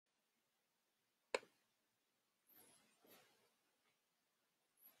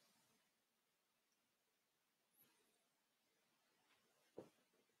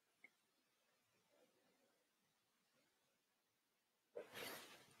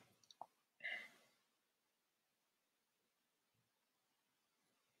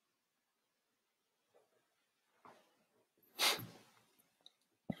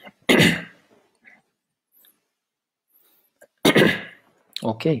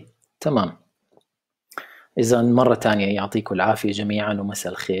اوكي تمام. إذا مرة تانية يعطيكم العافية جميعا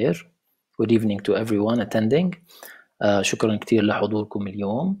ومساء الخير. Good evening to everyone attending. شكرا كتير لحضوركم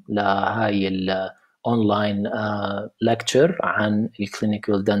اليوم لهاي الأونلاين lecture عن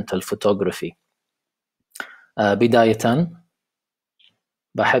الكلينيكال دنتال فوتوغرافي. بداية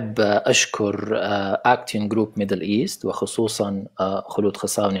بحب أشكر أكتين جروب ميدل إيست وخصوصا خلود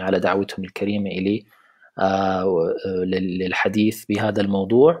خصاوني على دعوتهم الكريمة إلي للحديث بهذا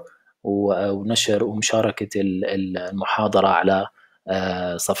الموضوع ونشر ومشاركة المحاضرة على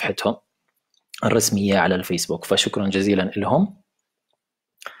صفحتهم الرسمية على الفيسبوك، فشكرا جزيلا لهم.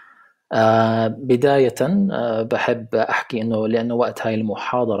 بداية بحب أحكي إنه لأنه وقت هاي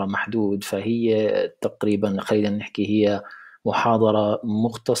المحاضرة محدود، فهي تقريبا خلينا نحكي هي محاضرة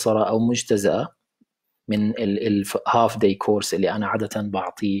مختصرة أو مجتزأة من الهاف داي كورس اللي أنا عادة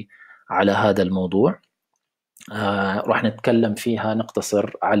بعطيه على هذا الموضوع. راح نتكلم فيها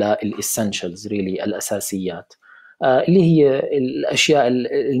نقتصر على الاسنشلز ريلي الأساسيات اللي هي الأشياء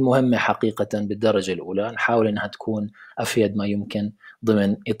المهمة حقيقة بالدرجة الأولى. نحاول أنها تكون أفيد ما يمكن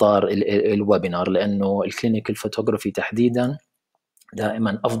ضمن إطار الويبينار، لأنه الكلينيكال فوتوغرافي تحديدا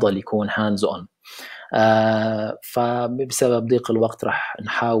دائما أفضل يكون هاندز أون. فبسبب ضيق الوقت راح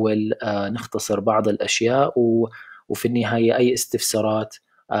نحاول نختصر بعض الأشياء، وفي النهاية أي استفسارات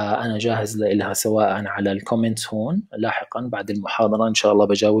أنا جاهز لها سواء على الكومنتس هون لاحقا بعد المحاضرة إن شاء الله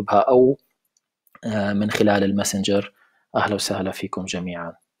بجاوبها، أو من خلال الماسنجر. أهلا وسهلا فيكم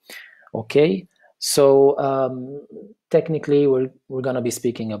جميعا. Okay, so technically we're going to be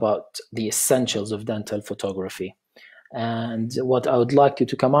speaking about the essentials of dental photography. And what I would like you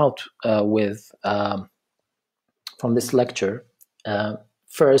to come out with from this lecture,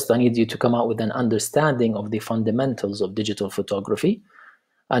 first I need you to come out with an understanding of the fundamentals of digital photography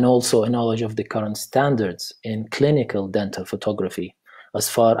and also a knowledge of the current standards in clinical dental photography as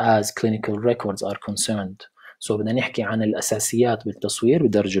far as clinical records are concerned. So بدنا نحكي عن الأساسيات بالتصوير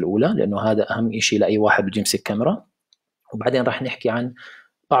بالدرجة الأولى، لأنه هذا أهم إشي لأي واحد بده يمسك كاميرا. وبعدين راح نحكي عن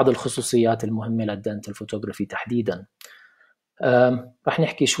بعض الخصوصيات المهمة للدنتال فوتوغرافي تحديدا. راح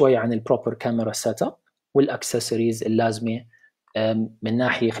نحكي شوي عن البروبر كاميرا سيت اب والاكسسوارز اللازمة من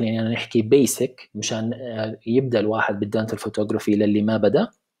ناحية خلينا نحكي بيسك مشان يبدأ الواحد بالدنتال فوتوغرافي للي ما بدأ،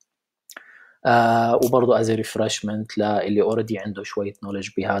 وبرضه as a refreshment للي already عنده شوية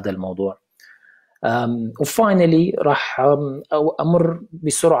knowledge بهذا الموضوع. وفاينلي راح أمر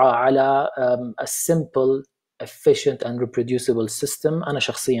بسرعة على a simple efficient and reproducible system أنا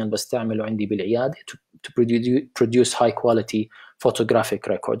شخصيا بستعمله عندي بالعيادة to produce high quality photographic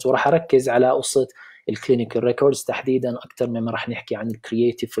records. وراح أركز على قصة الكلينيكال ريكوردز تحديدا أكثر مما راح نحكي عن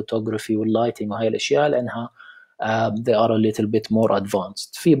الكرياتيف فوتوغرافي واللايتنج وهي الأشياء، لأنها they are a little bit more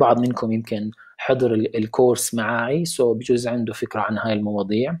advanced. في بعض منكم يمكن حضر الكورس معي so بجوز عنده فكرة عن هاي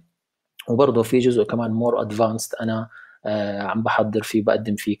المواضيع، وبرضه في جزء كمان more advanced أنا عم بحضر فيه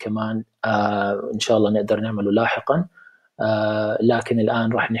بقدم فيه كمان إن شاء الله نقدر نعمله لاحقا. لكن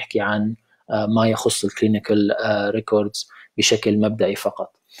الآن راح نحكي عن ما يخص الكلينيكال ريكوردز بشكل مبدئي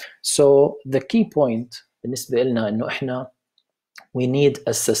فقط. So the key point بالنسبة لنا إنه إحنا we need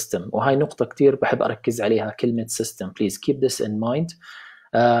a system، وهاي نقطة كتير بحب أركز عليها كلمة system. Please keep this in mind.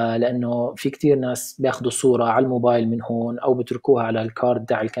 لأنه في كتير ناس بياخدوا صورة على الموبايل من هون أو بتركوها على الكارد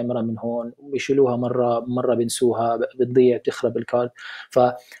تاع الكاميرا من هون وبيشيلوها مرة بنسوها بتضيع بتخرب الكارد.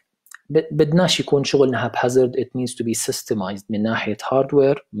 بدناش يكون شغلنا بحذر. it needs to be systemized من ناحية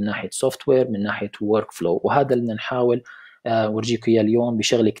hardware من ناحية software من ناحية workflow، وهذا اللي نحاول ورجيكم إياه اليوم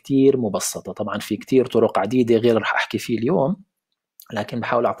بشغلة كتير مبسطة. طبعا في كتير طرق عديدة غير رح أحكي فيه اليوم، لكن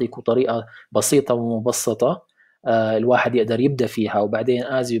بحاول أعطيكم طريقة بسيطة ومبسطة الواحد يقدر يبدأ فيها، وبعدين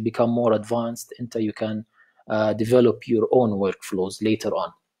as you become more advanced أنت you can develop your own workflows later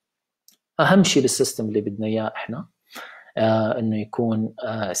on. أهم شيء بالسيستم اللي بدنا إياه إحنا إنه يكون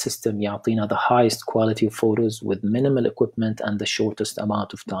system يعطينا the highest quality of photos with minimal equipment and the shortest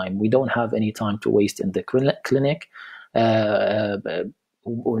amount of time. We don't have any time to waste in the clinic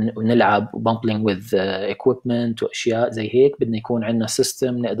ونلعب bumpling with equipment وأشياء زي هيك. بدنا يكون عندنا system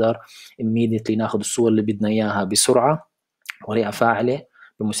نقدر immediately ناخذ الصور اللي بدنا إياها بسرعة طريقة فاعلة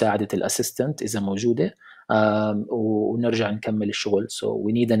بمساعدة الأسيستنت إذا موجودة، ونرجع نكمل الشغل. So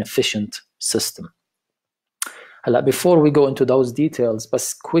we need an efficient system. هلا before we go into those details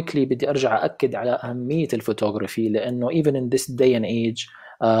بس quickly بدي أرجع أكد على أهمية الفوتوغرافي، لأنه even in this day and age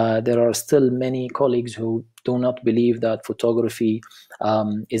there are still many colleagues who do not believe that photography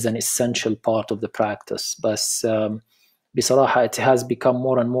is an essential part of the practice. بس بصراحة it has become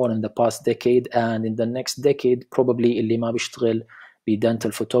more and more in the past decade, and in the next decade probably اللي ما بيشتغل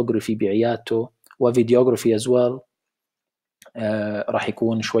بدنتال فوتوغرافي بعيادته وفيديوغرافي as well راح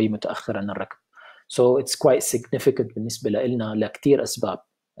يكون شوي متأخر عن الركب. So it's quite significant بالنسبة لنا لكتير أسباب.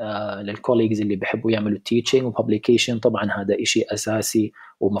 للكوليجز اللي بيحبوا يعملوا teaching و publication طبعا هذا إشي أساسي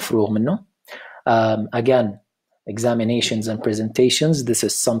ومفروغ منه. Again, examinations and presentations, this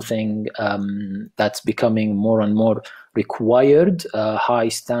is something that's becoming more and more required. High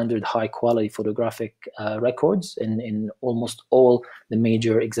standard, high quality photographic records in almost all the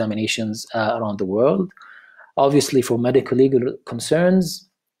major examinations around the world. Obviously, for medical legal concerns,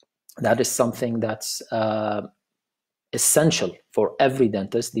 that is something that's essential for every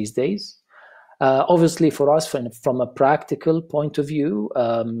dentist these days. Obviously, for us, from a practical point of view,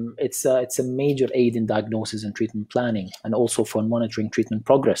 it's a major aid in diagnosis and treatment planning, and also for monitoring treatment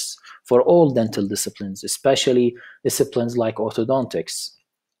progress for all dental disciplines, especially disciplines like orthodontics.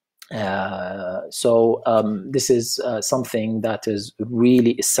 So this is something that is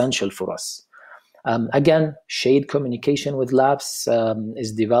really essential for us. Again, shade communication with labs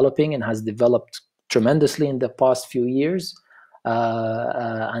is developing and has developed tremendously in the past few years.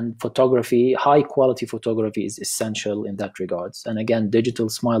 And photography, high quality photography is essential in that regards. And again, digital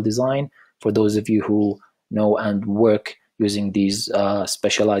smile design, for those of you who know and work using these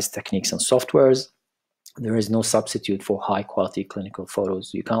specialized techniques and softwares, there is no substitute for high quality clinical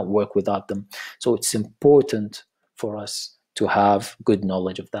photos. You can't work without them. So it's important for us to have good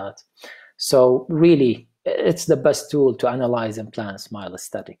knowledge of that. So really, it's the best tool to analyze and plan smile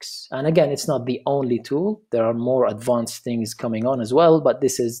aesthetics. And again, it's not the only tool. There are more advanced things coming on as well, but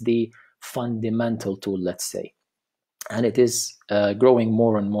this is the fundamental tool, let's say. And it is growing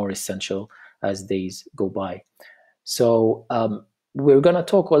more and more essential as days go by. So we're going to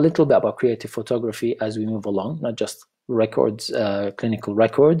talk a little bit about creative photography as we move along, not just records, clinical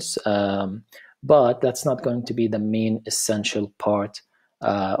records, but that's not going to be the main essential part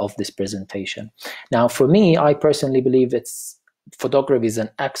of this presentation. Now, for me, I personally believe photography is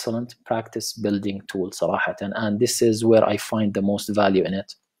an excellent practice building tool, صراحة, and this is where I find the most value in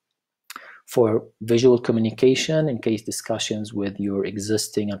it. For visual communication, in case discussions with your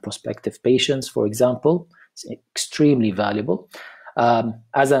existing and prospective patients, for example, it's extremely valuable.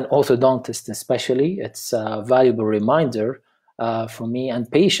 As an orthodontist especially, it's a valuable reminder for me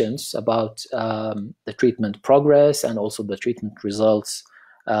and patients about the treatment progress and also the treatment results,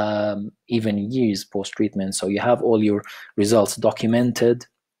 even years post-treatment. So you have all your results documented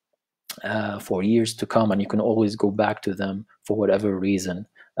for years to come, and you can always go back to them for whatever reason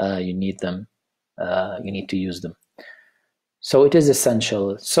you need them. You need to use them. So it is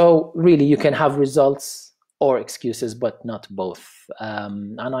essential. So really, you can have results or excuses, but not both.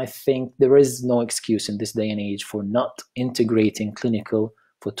 And I think there is no excuse in this day and age for not integrating clinical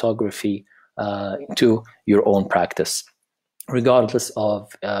photography into your own practice, regardless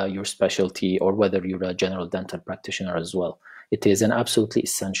of your specialty or whether you're a general dental practitioner as well. It is an absolutely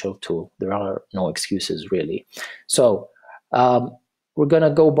essential tool. There are no excuses, really. So we're going to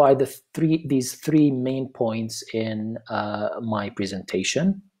go by these three main points in my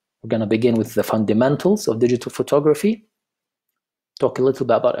presentation. We're going to begin with the fundamentals of digital photography, talk a little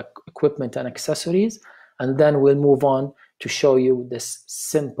bit about equipment and accessories, and then we'll move on to show you this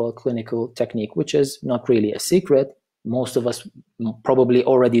simple clinical technique, which is not really a secret. Most of us probably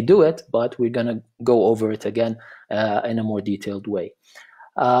already do it, but we're going to go over it again in a more detailed way.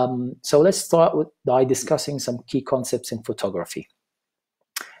 So let's start by discussing some key concepts in photography.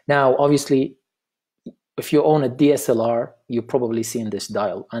 Now, obviously, if you own a DSLR, you've probably seen this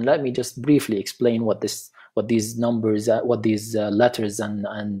dial. And let me just briefly explain what these numbers, what these letters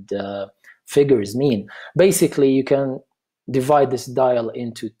and figures mean. Basically, you can divide this dial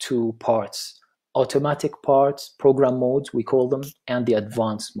into two parts: automatic parts, program modes, we call them, and the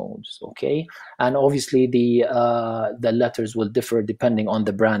advanced modes, okay? And obviously, the letters will differ depending on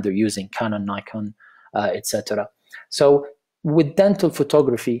the brand they're using, Canon, Nikon, etc. So with dental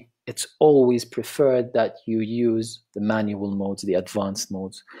photography, it's always preferred that you use the manual modes, the advanced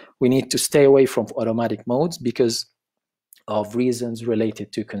modes. We need to stay away from automatic modes because of reasons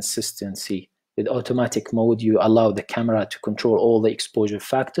related to consistency. With automatic mode, you allow the camera to control all the exposure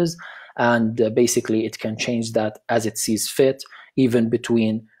factors, and basically it can change that as it sees fit, even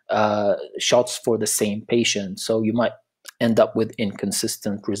between shots for the same patient. So you might end up with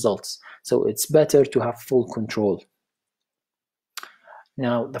inconsistent results. So it's better to have full control.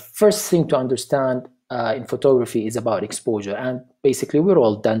 Now, the first thing to understand in photography is about exposure. And basically, we're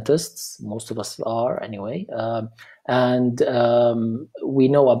all dentists, most of us are anyway. And we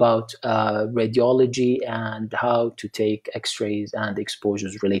know about radiology and how to take x-rays and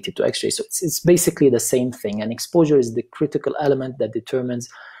exposures related to x-rays. So it's basically the same thing. And exposure is the critical element that determines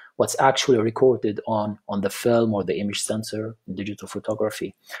what's actually recorded on the film or the image sensor in digital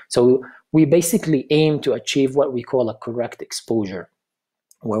photography. So we basically aim to achieve what we call a correct exposure,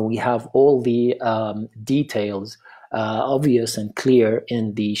 where we have all the details obvious and clear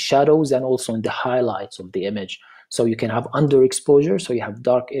in the shadows and also in the highlights of the image. So you can have underexposure, so you have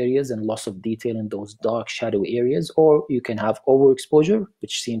dark areas and loss of detail in those dark shadow areas, or you can have overexposure,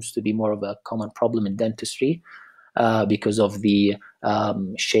 which seems to be more of a common problem in dentistry because of the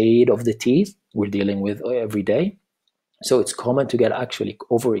shade of the teeth we're dealing with every day. So it's common to get actually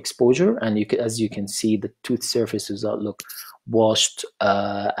overexposure, and as you can see, the tooth surfaces look washed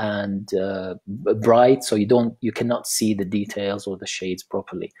and bright, so you cannot see the details or the shades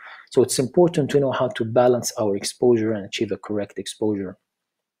properly. So it's important to know how to balance our exposure and achieve a correct exposure.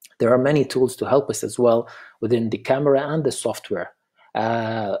 There are many tools to help us as well within the camera and the software,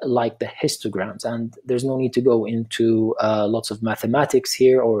 like the histograms, and there's no need to go into lots of mathematics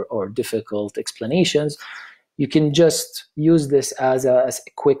here or difficult explanations. You can just use this as a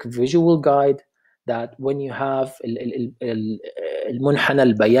quick visual guide, that when you have المنحنى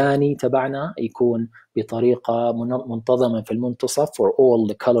البياني تبعنا يكون بطريقة منتظمة في المنتصف for all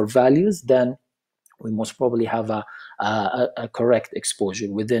the color values, then we most probably have a correct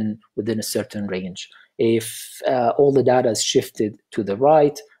exposure within a certain range. If all the data is shifted to the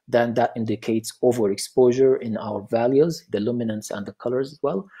right, then that indicates overexposure in our values, the luminance and the colors as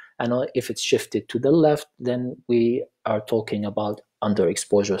well. And if it's shifted to the left, then we are talking about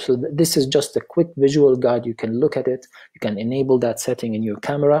underexposure. So this is just a quick visual guide. You can look at it. You can enable that setting in your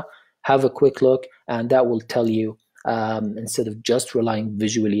camera, have a quick look, and that will tell you, instead of just relying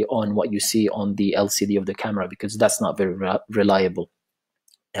visually on what you see on the LCD of the camera, because that's not very reliable.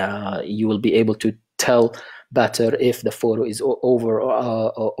 You will be able to tell better if the photo is over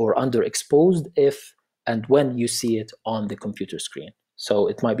or underexposed if and when you see it on the computer screen. So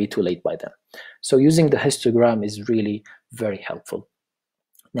it might be too late by then. So using the histogram is really very helpful.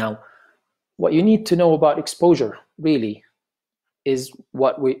 Now, what you need to know about exposure really is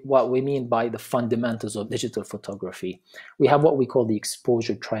what we mean by the fundamentals of digital photography. We have what we call the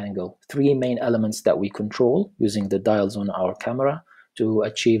exposure triangle, three main elements that we control using the dials on our camera to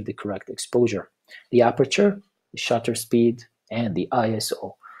achieve the correct exposure: the aperture, the shutter speed, and the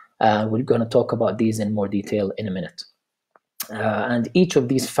ISO. We're going to talk about these in more detail in a minute. And each of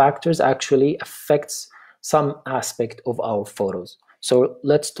these factors actually affects some aspect of our photos. So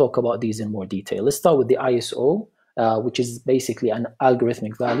let's talk about these in more detail. Let's start with the ISO, which is basically an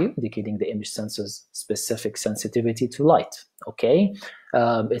algorithmic value indicating the image sensor's specific sensitivity to light. Okay,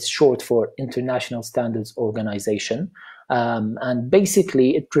 it's short for International Standards Organization. And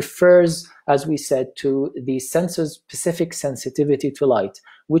basically it refers, as we said, to the sensor's specific sensitivity to light,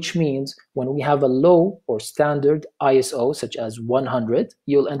 which means when we have a low or standard ISO, such as 100,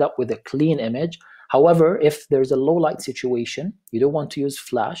 you'll end up with a clean image. However, if there's a low light situation, you don't want to use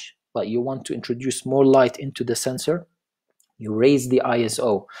flash, but you want to introduce more light into the sensor, you raise the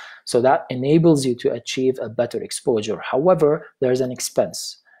ISO. So that enables you to achieve a better exposure. However, there's an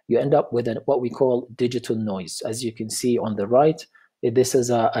expense. You end up with what we call digital noise. As you can see on the right, this is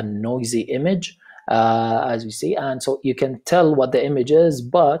a noisy image, as we see. And so you can tell what the image is,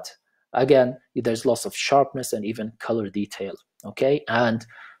 but again, there's loss of sharpness and even color detail, okay? And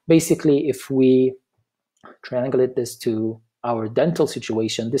basically, if we triangulate this to our dental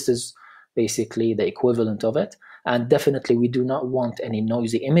situation, this is basically the equivalent of it. And definitely we do not want any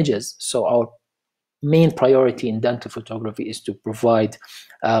noisy images. So our main priority in dental photography is to provide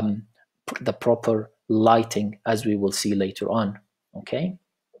the proper lighting, as we will see later on, okay?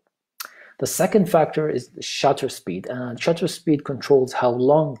 The second factor is the shutter speed. And shutter speed controls how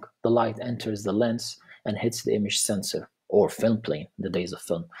long the light enters the lens and hits the image sensor or film plane in the days of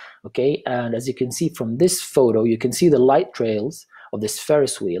film, okay? And as you can see from this photo, you can see the light trails of this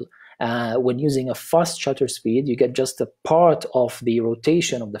Ferris wheel. When using a fast shutter speed, you get just a part of the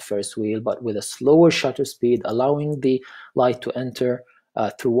rotation of the Ferris wheel, but with a slower shutter speed, allowing the light to enter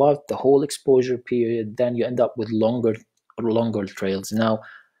throughout the whole exposure period, then you end up with longer trails. Now,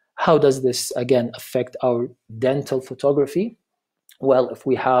 how does this, again, affect our dental photography? Well, if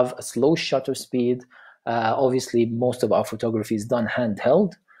we have a slow shutter speed, obviously most of our photography is done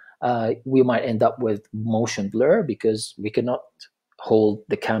handheld. We might end up with motion blur because we cannot hold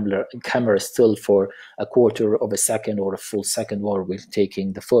the camera still for a quarter of a second or a full second while we're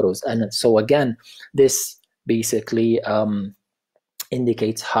taking the photos. And so again, this basically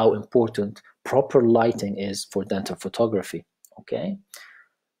indicates how important proper lighting is for dental photography. Okay.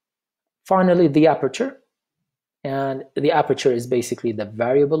 Finally, the aperture. And the aperture is basically the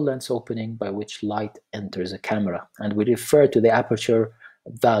variable lens opening by which light enters a camera. And we refer to the aperture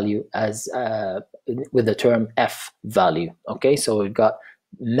value as with the term f value. Okay, so we've got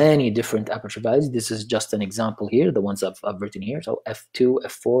many different aperture values. This is just an example here, the ones I've written here. So f2,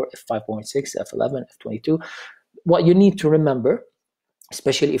 f4, f5.6, f11, f22. What you need to remember,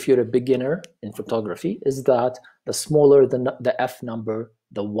 especially if you're a beginner in photography, is that the smaller the f number,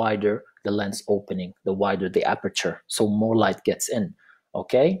 the wider the lens opening, the wider the aperture, so more light gets in.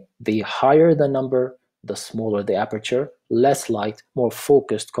 Okay, the higher the number, the smaller the aperture, less light, more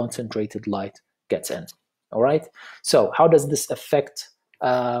focused, concentrated light gets in. All right, so how does this affect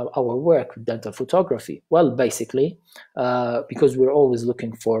our work with dental photography? Well, basically, because we're always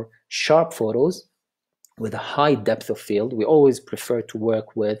looking for sharp photos with a high depth of field, we always prefer to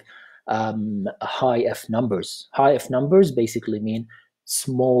work with high f numbers. High f numbers basically mean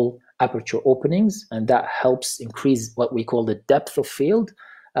small aperture openings, and that helps increase what we call the depth of field.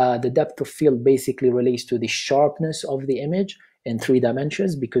 The depth of field basically relates to the sharpness of the image in 3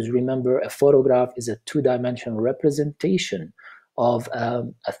 dimensions, because remember, a photograph is a 2-dimensional representation of a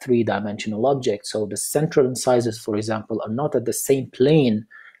 3-dimensional object. So the central incisors, for example, are not at the same plane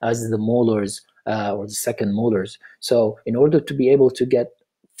as the molars or the second molars. So in order to be able to get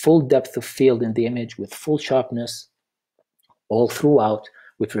full depth of field in the image with full sharpness all throughout,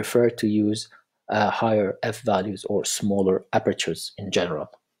 we prefer to use higher f values or smaller apertures in general.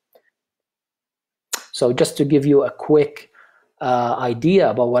 So just to give you a quick idea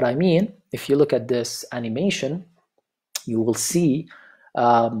about what I mean, if you look at this animation, you will see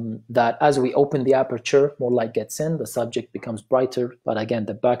that as we open the aperture, more light gets in, the subject becomes brighter, but again,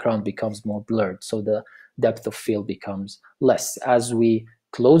 the background becomes more blurred, so the depth of field becomes less. As we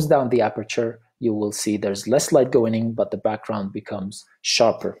close down the aperture, you will see there's less light going in, but the background becomes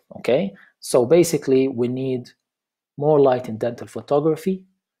sharper. Okay, so basically we need more light in dental photography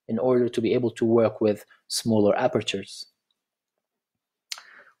in order to be able to work with smaller apertures.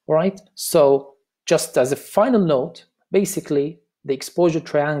 All right, so just as a final note, basically the exposure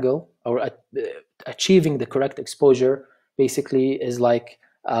triangle, or achieving the correct exposure, basically is like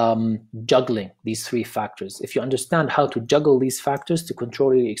juggling these 3 factors. If you understand how to juggle these factors to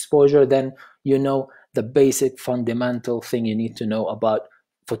control your exposure, then you know the basic fundamental thing you need to know about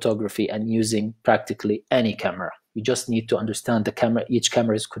photography and using practically any camera. You just need to understand the camera, each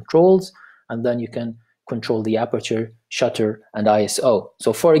camera's controls, and then you can control the aperture, shutter, and ISO.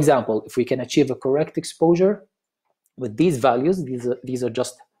 So for example, if we can achieve a correct exposure with these values, these are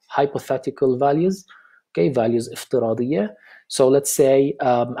just hypothetical values, okay, values افتراضية. So let's say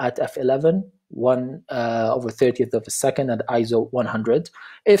at f11, 1/30th of a second at ISO 100.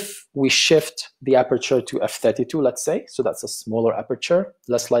 If we shift the aperture to f32, let's say, so that's a smaller aperture,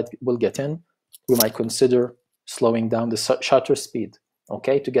 less light will get in, we might consider slowing down the shutter speed,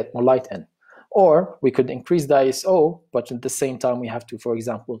 okay, to get more light in. Or we could increase the ISO, but at the same time we have to, for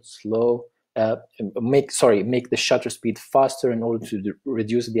example, make the shutter speed faster in order to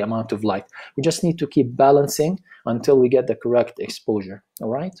reduce the amount of light. We just need to keep balancing until we get the correct exposure. All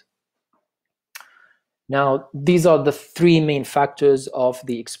right. Now, these are the 3 main factors of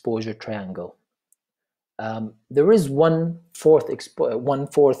the exposure triangle. There is one fourth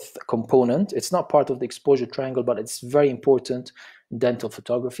component. It's not part of the exposure triangle, but it's very important in dental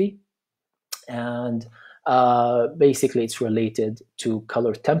photography. And basically it's related to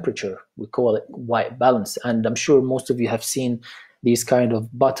color temperature. We call it white balance, and I'm sure most of you have seen these kind of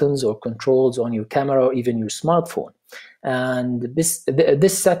buttons or controls on your camera or even your smartphone. And this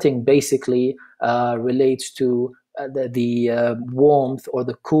setting basically relates to the warmth or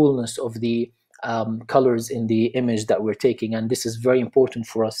the coolness of the colors in the image that we're taking, and this is very important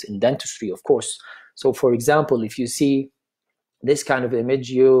for us in dentistry, of course. So for example, if you see this kind of image,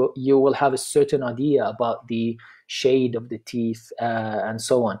 you will have a certain idea about the shade of the teeth and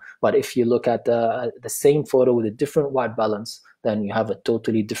so on. But if you look at the same photo with a different white balance, then you have a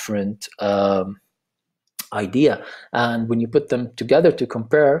totally different idea. And when you put them together to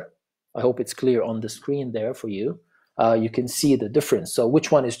compare, I hope it's clear on the screen there for you, you can see the difference. So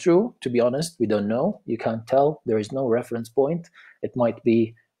which one is true? To be honest, we don't know. You can't tell. There is no reference point. It might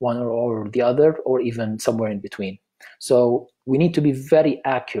be one or the other, or even somewhere in between. So we need to be very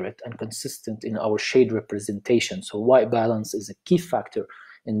accurate and consistent in our shade representation. So white balance is a key factor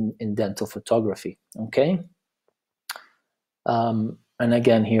in dental photography, okay? And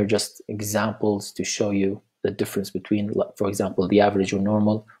again, here just examples to show you the difference between, for example, the average or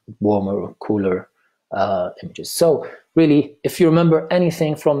normal, warmer or cooler images. So really, if you remember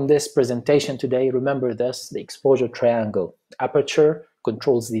anything from this presentation today, remember this: the exposure triangle. Aperture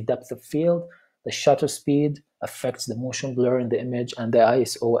controls the depth of field, the shutter speed affects the motion blur in the image, and the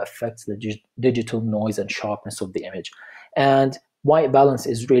ISO affects the digital noise and sharpness of the image. And white balance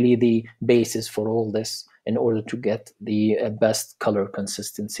is really the basis for all this in order to get the best color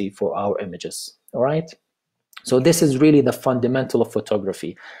consistency for our images. All right? So this is really the fundamental of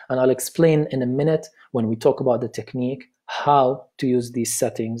photography. And I'll explain in a minute when we talk about the technique how to use these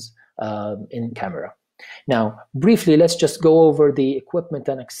settings in camera. Now, briefly, let's just go over the equipment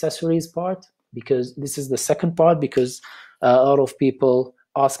and accessories part, because this is the second part, because a lot of people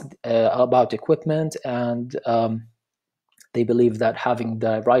ask about equipment, and they believe that having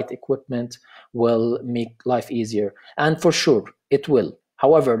the right equipment will make life easier. And for sure, it will.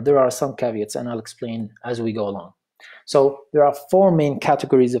 However, there are some caveats, and I'll explain as we go along. So there are four main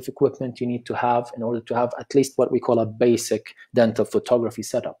categories of equipment you need to have in order to have at least what we call a basic dental photography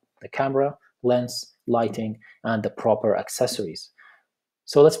setup: the camera, lens, lighting, and the proper accessories.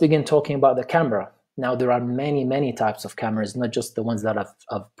 So let's begin talking about the camera. Now, there are many types of cameras, not just the ones that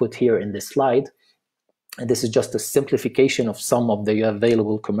I've put here in this slide. And this is just a simplification of some of the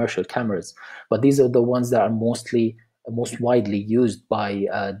available commercial cameras. But these are the ones that are most widely used by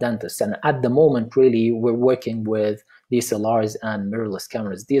dentists. And at the moment, really, we're working with DSLRs and mirrorless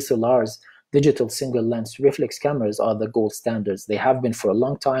cameras. DSLRs, digital single lens reflex cameras, are the gold standards. They have been for a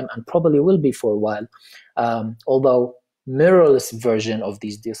long time and probably will be for a while. Although mirrorless version of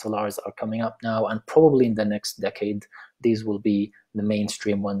these DSLRs are coming up now, and probably in the next decade, these will be the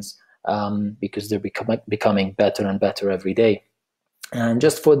mainstream ones, because they're becoming better and better every day. And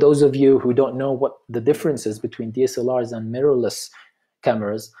just for those of you who don't know what the difference is between DSLRs and mirrorless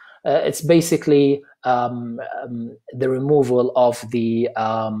cameras, it's basically the removal of the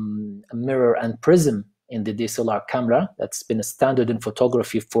mirror and prism in the DSLR camera. That's been a standard in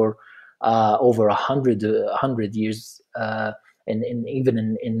photography for over 100 years,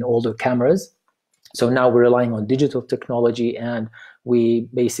 even in older cameras. So now we're relying on digital technology, and we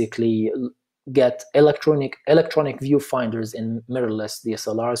basically get electronic viewfinders in mirrorless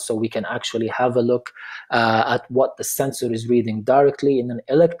DSLRs, so we can actually have a look at what the sensor is reading directly in an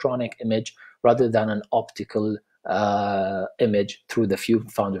electronic image rather than an optical image through the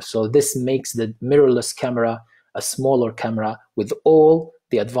viewfinder. So this makes the mirrorless camera a smaller camera with all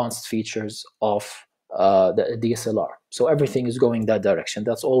the advanced features of the DSLR. So everything is going that direction.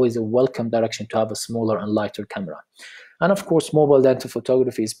 That's always a welcome direction, to have a smaller and lighter camera. And of course, mobile dental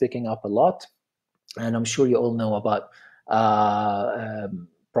photography is picking up a lot. And I'm sure you all know about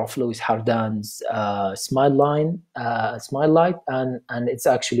Prof. Louis Hardan's Smile Light, and it's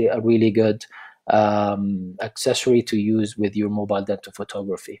actually a really good accessory to use with your mobile dental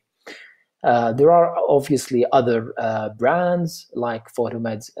photography. There are obviously other brands like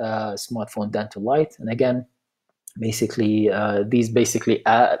Photomed's Smartphone Dental Light, and again, basically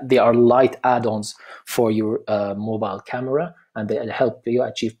they are light add-ons for your mobile camera, and they help you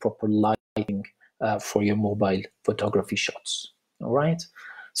achieve proper lighting for your mobile photography shots. All right,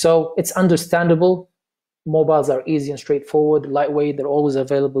 so it's understandable. Mobiles are easy and straightforward, lightweight, they're always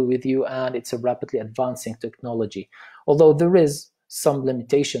available with you, and it's a rapidly advancing technology. Although there is some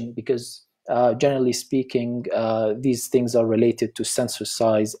limitation, because generally speaking, these things are related to sensor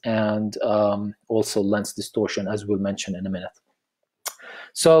size and also lens distortion, as we'll mention in a minute.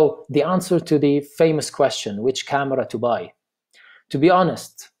 So the answer to the famous question, which camera to buy? To be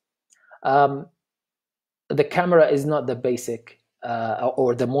honest, the camera is not the basic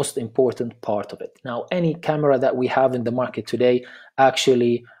or the most important part of it. Now, any camera that we have in the market today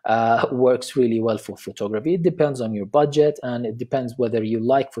actually works really well for photography. It depends on your budget, and it depends whether you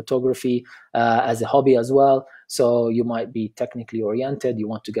like photography as a hobby as well. So you might be technically oriented, you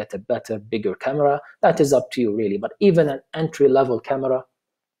want to get a better, bigger camera. That is up to you, really. But even an entry-level camera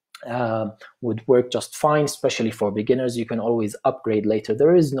would work just fine, especially for beginners. You can always upgrade later.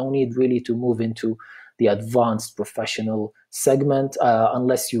 There is no need really to move into the advanced professional segment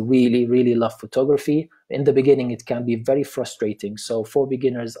unless you really love photography. In the beginning, it can be very frustrating. So for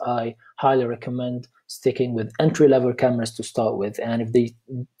beginners, I highly recommend sticking with entry-level cameras to start with, and if they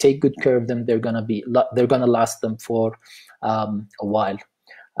take good care of them, they're gonna last them for a while.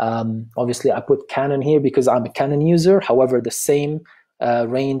 Obviously, I put Canon here because I'm a Canon user. However, the same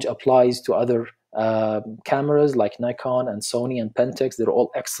range applies to other cameras like Nikon and Sony and Pentax. They're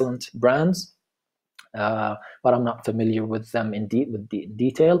all excellent brands. But I'm not familiar with them in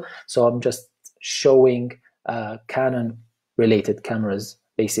detail, so I'm just showing Canon related cameras,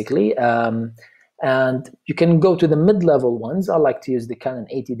 basically. And you can go to the mid-level ones. I like to use the Canon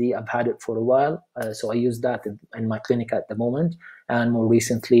 80D. I've had it for a while, so I use that in my clinic at the moment. And more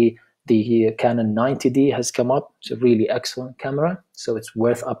recently, the Canon 90D has come up. It's a really excellent camera, so it's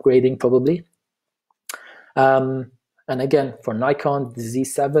worth upgrading probably. And again, for Nikon, the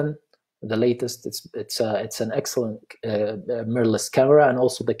Z7, the latest, it's an excellent mirrorless camera, and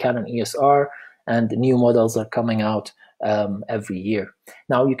also the Canon EOS R, and new models are coming out every year.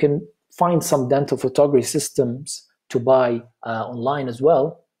 Now you can find some dental photography systems to buy online as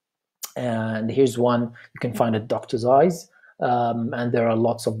well. And here's one you can find at Doctor's Eyes. And there are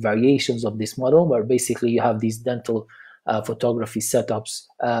lots of variations of this model where basically you have these dental photography setups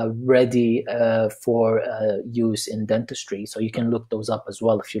ready for use in dentistry. So you can look those up as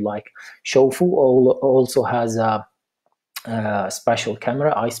well if you like. Shofu also has a special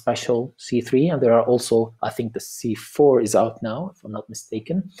camera, iSpecial C3, and there are also, I think the C4 is out now, if I'm not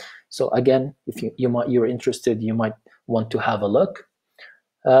mistaken. So again, if you're interested, you might want to have a look.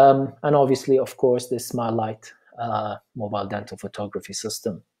 And obviously, of course, the Smilelight mobile dental photography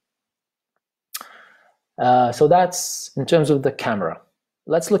system. So that's in terms of the camera.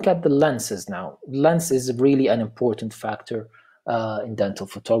 Let's look at the lenses now. Lens is really an important factor in dental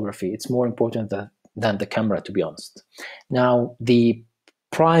photography. It's more important than the camera, to be honest. Now, the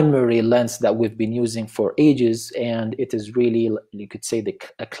primary lens that we've been using for ages, and it is really, you could say,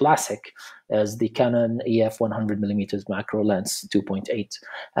 a classic, is the Canon EF 100mm macro lens 2.8.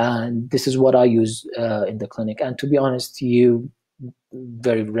 And this is what I use in the clinic. And to be honest, you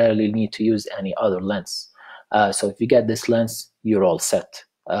very rarely need to use any other lens. So if you get this lens, you're all set.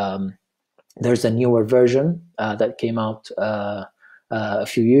 There's a newer version that came out a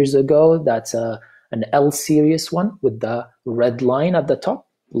few years ago. That's an L series one with the red line at the top,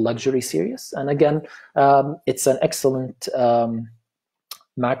 luxury series. And again, it's an excellent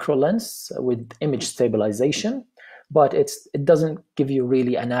macro lens with image stabilization, but it doesn't give you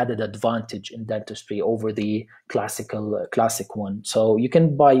really an added advantage in dentistry over the classic one. So you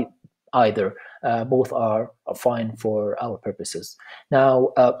can buy either. Both are fine for our purposes. Now,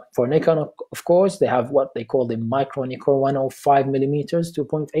 for Nikon, of course, they have what they call the Micro Nikkor 105mm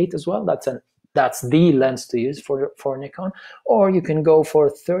 2.8 as well. That's the lens to use for Nikon. Or you can go for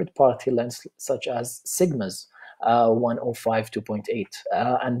a third-party lens such as Sigma's 105 2.8.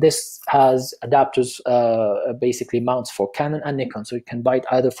 And this has adapters, basically mounts for Canon and Nikon. So you can buy it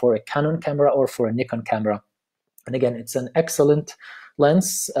either for a Canon camera or for a Nikon camera. And again, it's an excellent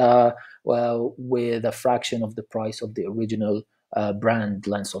lens with a fraction of the price of the original brand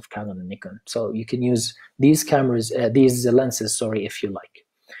lens of Canon and Nikon. So you can use these lenses, if you like.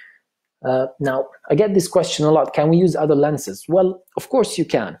 Now, I get this question a lot. Can we use other lenses? Well, of course you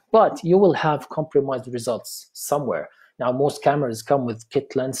can, but you will have compromised results somewhere. Now, most cameras come with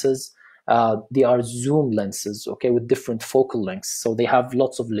kit lenses. They are zoom lenses, okay, with different focal lengths. So they have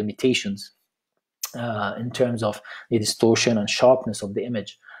lots of limitations in terms of the distortion and sharpness of the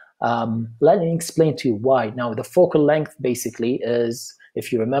image. Let me explain to you why. Now, the focal length basically is,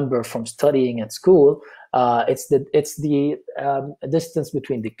 if you remember from studying at school, it's the distance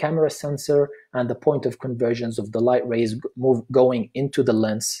between the camera sensor and the point of convergence of the light rays going into the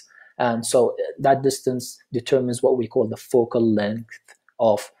lens. And so that distance determines what we call the focal length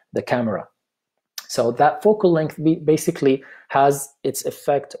of the camera. So that focal length basically has its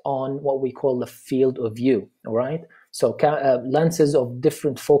effect on what we call the field of view, all right? So lenses of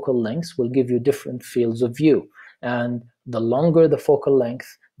different focal lengths will give you different fields of view. And the longer the focal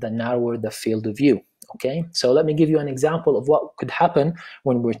length, the narrower the field of view. Okay, so let me give you an example of what could happen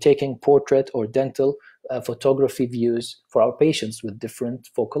when we're taking portrait or dental photography views for our patients with different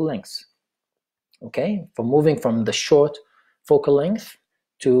focal lengths. Okay, moving from the short focal length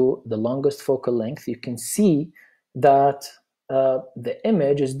to the longest focal length, you can see that the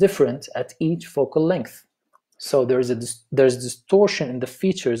image is different at each focal length. So there's distortion in the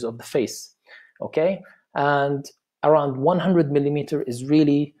features of the face. Okay, and around 100mm is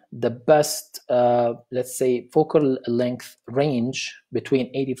really the best, let's say, focal length range between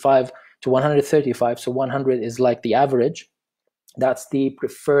 85 to 135. So 100 is like the average. That's the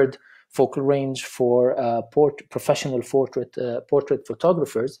preferred focal range for professional portrait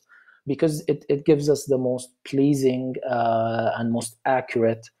photographers, because it gives us the most pleasing and most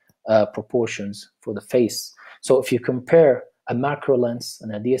accurate proportions for the face. So if you compare a macro lens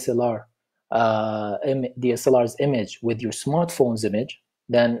and a DSLR's image with your smartphone's image,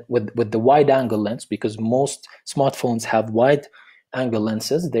 then with the wide angle lens, because most smartphones have wide angle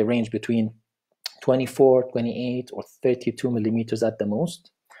lenses, they range between 24, 28, or 32mm at the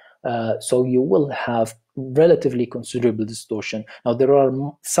most. So you will have relatively considerable distortion. Now, there are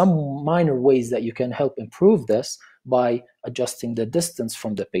some minor ways that you can help improve this by adjusting the distance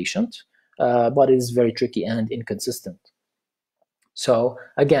from the patient, but it is very tricky and inconsistent. So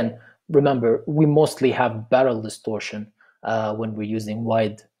again, remember, we mostly have barrel distortion when we're using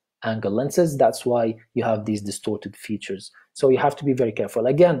wide angle lenses. That's why you have these distorted features. So you have to be very careful.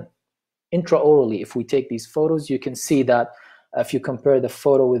 Again, intraorally, if we take these photos, you can see that if you compare the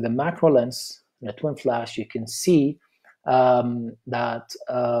photo with the macro lens and a twin flash, you can see that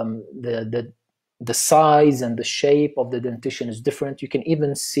the size and the shape of the dentition is different. You can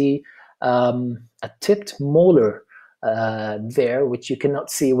even see a tipped molar there, which you cannot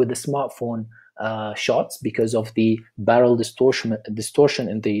see with the smartphone shots because of the barrel distortion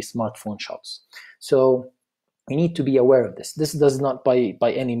in the smartphone shots. So we need to be aware of this. This does not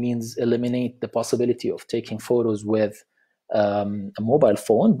by any means eliminate the possibility of taking photos with a mobile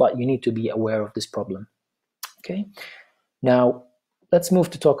phone, but you need to be aware of this problem. Okay. Now, let's move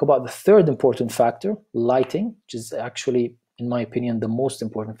to talk about the third important factor, lighting, which is actually, in my opinion, the most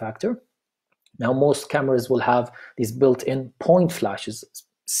important factor. Now, most cameras will have these built-in point flashes,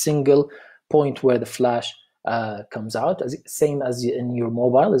 single point where the flash comes out, same as in your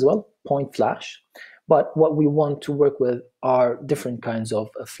mobile as well, point flash. But what we want to work with are different kinds of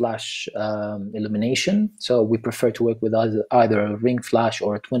flash illumination. So we prefer to work with either a ring flash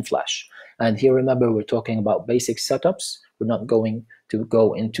or a twin flash. And here, remember, we're talking about basic setups. We're not going to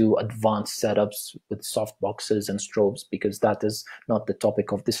go into advanced setups with soft boxes and strobes because that is not the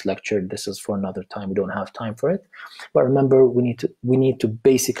topic of this lecture. This is for another time. We don't have time for it. But remember, we need to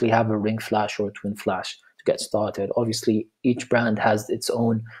basically have a ring flash or a twin flash to get started. Obviously, each brand has its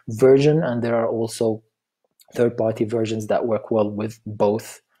own version, and there are also third-party versions that work well with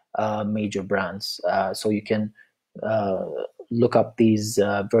both major brands. So you can look up these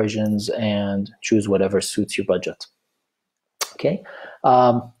versions and choose whatever suits your budget. Okay.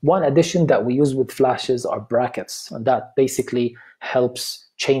 One addition that we use with flashes are brackets, and that basically helps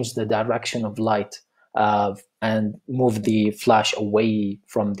change the direction of light and move the flash away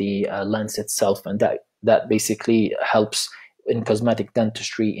from the lens itself, and that basically helps in cosmetic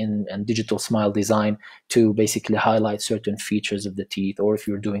dentistry and digital smile design to basically highlight certain features of the teeth, or if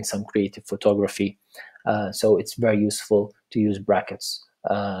you're doing some creative photography. So it's very useful to use brackets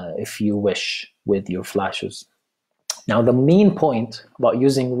if you wish with your flashes. Now, the main point about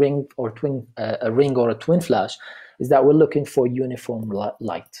using a ring or a twin flash is that we're looking for uniform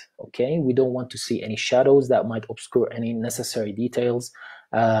light. Okay, we don't want to see any shadows that might obscure any necessary details.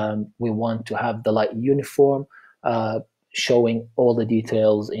 We want to have the light uniform, showing all the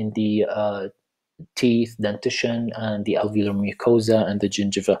details in the teeth, dentition, and the alveolar mucosa and the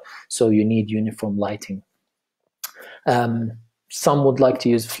gingiva. So you need uniform lighting. Some would like to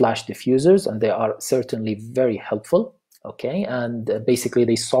use flash diffusers, and they are certainly very helpful. Okay, and basically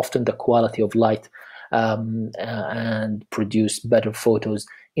they soften the quality of light and produce better photos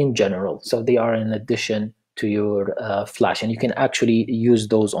in general. So they are in addition to your flash, and you can actually use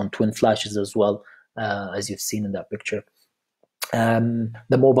those on twin flashes as well, as you've seen in that picture.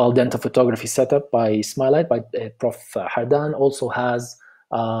 The mobile dental photography setup by Smilite, by Prof. Hardan, also has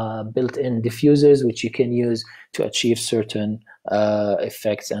built-in diffusers which you can use to achieve certain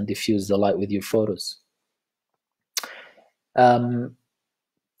effects and diffuse the light with your photos.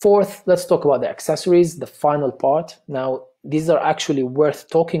 Fourth, let's talk about the accessories, the final part. Now, these are actually worth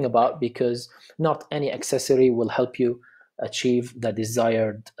talking about because not any accessory will help you achieve the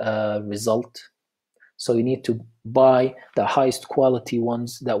desired result. So you need to buy the highest quality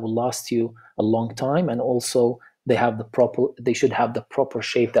ones that will last you a long time, and also they should have the proper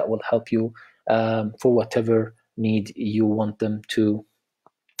shape that will help you for whatever need you want them to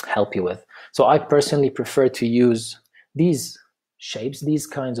help you with. So I personally prefer to use these shapes, these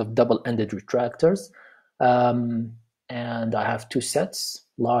kinds of double-ended retractors, and I have two sets,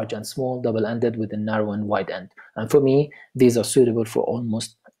 large and small, double-ended with a narrow and wide end. And for me, these are suitable for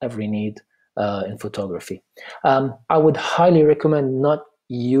almost every need in photography. I would highly recommend not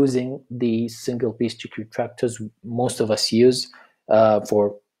using the single-piece cheek retractors most of us use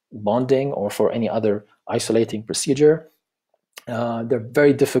for bonding or for any other isolating procedure. They're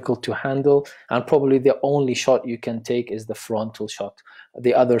very difficult to handle, and probably the only shot you can take is the frontal shot.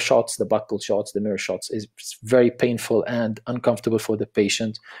 The other shots, the buccal shots, the mirror shots, is very painful and uncomfortable for the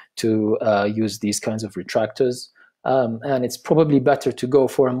patient to use these kinds of retractors. And it's probably better to go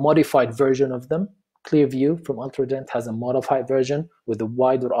for a modified version of them. Clearview from Ultradent has a modified version with a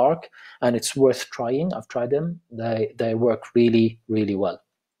wider arc, and it's worth trying. I've tried them. They work really, really well.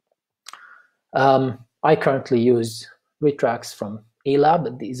 I currently use Retrax from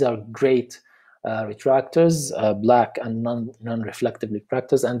ELAB. These are great retractors, black and non-reflective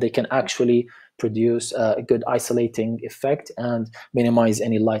retractors, and they can actually produce a good isolating effect and minimize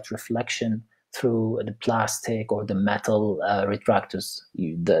any light reflection through the plastic or the metal retractors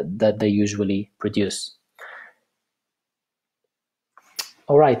that they usually produce.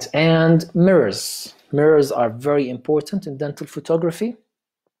 All right, and mirrors. Mirrors are very important in dental photography.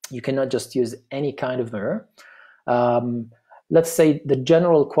 You cannot just use any kind of mirror. Let's say the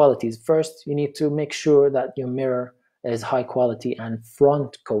general qualities. First, you need to make sure that your mirror is high quality and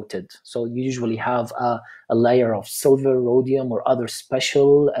front coated. So you usually have a layer of silver, rhodium, or other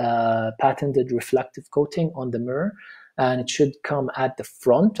special patented reflective coating on the mirror, and it should come at the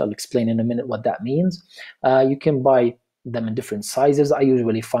front. I'll explain in a minute what that means. You can buy them in different sizes. I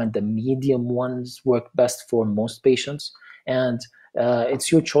usually find the medium ones work best for most patients, and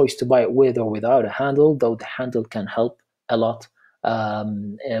it's your choice to buy it with or without a handle, though the handle can help a lot,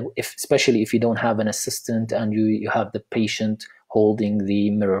 especially if you don't have an assistant and you have the patient holding the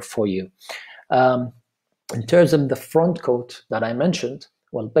mirror for you. In terms of the front coat that I mentioned,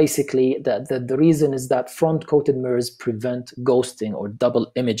 well, basically the reason is that front coated mirrors prevent ghosting or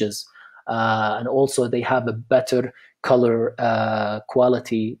double images, and also they have a better color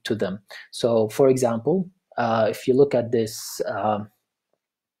quality to them. So for example, if you look at this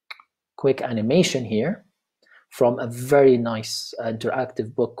quick animation here from a very nice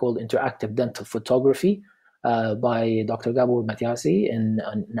interactive book called Interactive Dental Photography by Dr. Gabor Matiasi, and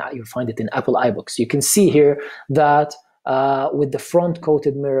you'll find it in Apple iBooks. You can see here that with the front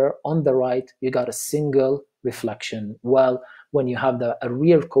coated mirror on the right, you got a single reflection. Well, when you have a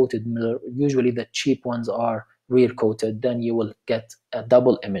rear coated mirror, usually the cheap ones are rear coated, then you will get a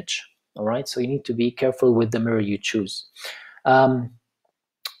double image. All right, so you need to be careful with the mirror you choose.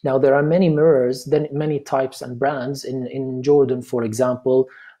 Now there are many mirrors, then many types and brands. In Jordan, for example,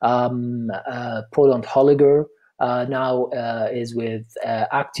 Prodont Holliger now is with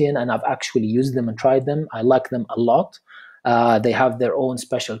Actian, and I've actually used them and tried them. I like them a lot. They have their own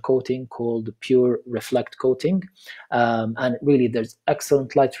special coating called Pure Reflect coating, and really there's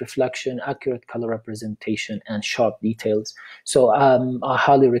excellent light reflection, accurate color representation, and sharp details. So I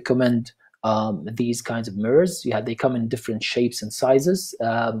highly recommend these kinds of mirrors. Yeah, they come in different shapes and sizes,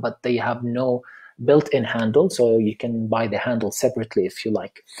 but they have no built-in handle, so you can buy the handle separately if you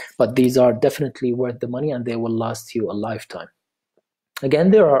like. But these are definitely worth the money, and they will last you a lifetime.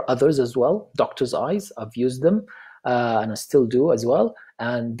 Again, there are others as well. Doctor's Eyes, I've used them, and I still do as well,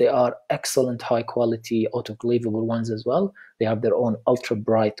 and they are excellent high quality autoclavable ones as well. They have their own ultra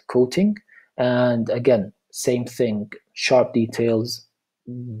bright coating, and again, same thing, sharp details,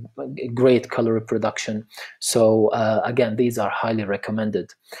 great color reproduction. So again, these are highly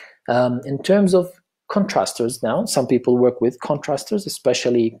recommended. In terms of contrasters, now some people work with contrasters,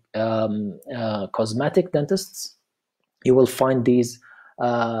 especially cosmetic dentists. You will find these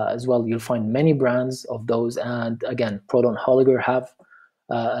as well. You'll find many brands of those, and again, Prodont Holliger have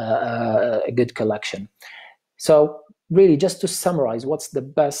a good collection. So really, just to summarize, what's the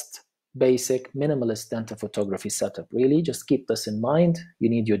best basic minimalist dental photography setup? Really, just keep this in mind. You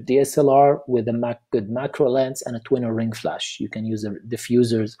need your DSLR with a good macro lens and a twin or ring flash. You can use the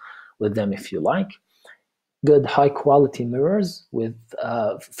diffusers with them if you like. Good high quality mirrors with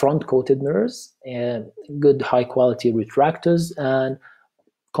front coated mirrors, and good high quality retractors and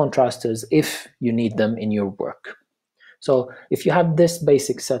contrasters if you need them in your work. So if you have this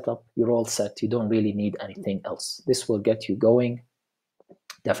basic setup, you're all set. You don't really need anything else. This will get you going,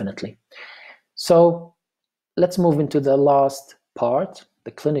 definitely. So let's move into the last part,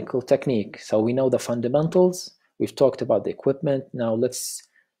 the clinical technique. So we know the fundamentals, we've talked about the equipment. Now let's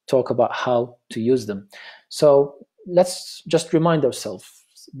talk about how to use them. So let's just remind ourselves,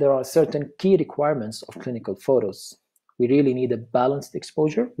 there are certain key requirements of clinical photos. We really need a balanced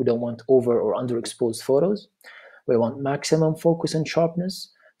exposure. We don't want over or underexposed photos. We want maximum focus and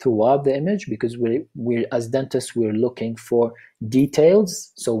sharpness throughout the image, because we're as dentists, we're looking for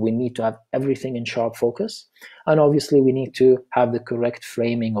details. So we need to have everything in sharp focus. And obviously we need to have the correct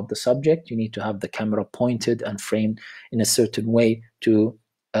framing of the subject. You need to have the camera pointed and framed in a certain way to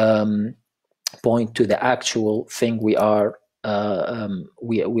point to the actual thing we are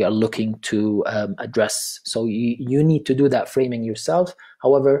looking to address. So you need to do that framing yourself.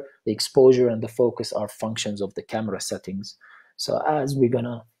 However, the exposure and the focus are functions of the camera settings. So as we're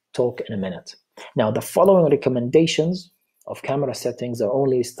gonna talk in a minute. Now, the following recommendations of camera settings are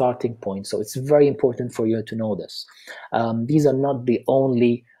only a starting point. So it's very important for you to know this. These are not the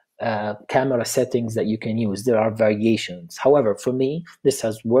only camera settings that you can use. There are variations. However, for me, this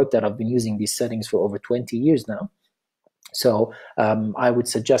has worked, that I've been using these settings for over 20 years now. So I would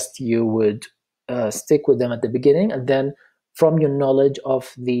suggest you would stick with them at the beginning, and then from your knowledge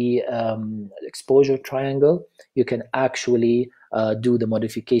of the exposure triangle, you can actually do the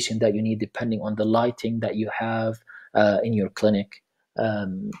modification that you need depending on the lighting that you have in your clinic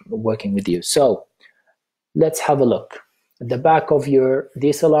working with you. So let's have a look. At the back of your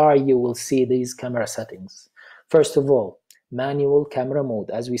DSLR, you will see these camera settings. First of all, manual camera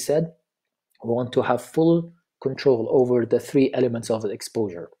mode. As we said, we want to have full control over the three elements of the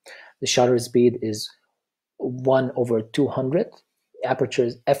exposure. The shutter speed is 1/200, aperture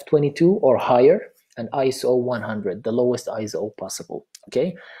is f22 or higher, and ISO 100, the lowest ISO possible.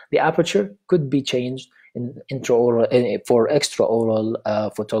 Okay, the aperture could be changed in intraoral for extraoral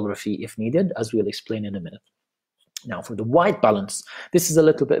photography if needed, as we'll explain in a minute. Now, for the white balance, this is a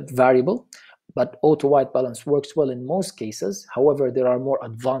little bit variable, but auto white balance works well in most cases. However, there are more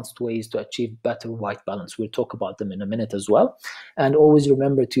advanced ways to achieve better white balance. We'll talk about them in a minute as well. And always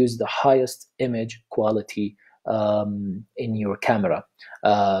remember to use the highest image quality in your camera,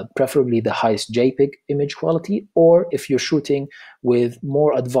 preferably the highest JPEG image quality, or if you're shooting with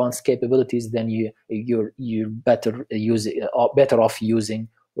more advanced capabilities, then you're better off using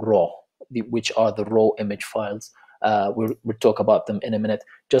RAW, which are the raw image files. We'll talk about them in a minute,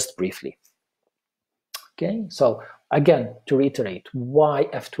 just briefly. Okay, so again, to reiterate, why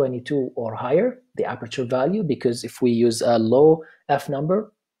f22 or higher, the aperture value? Because if we use a low f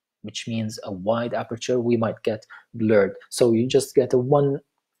number, which means a wide aperture, we might get blurred. So you just get a one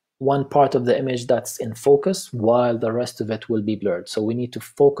part of the image that's in focus, while the rest of it will be blurred. So we need to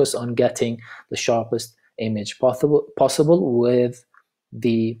focus on getting the sharpest image possible with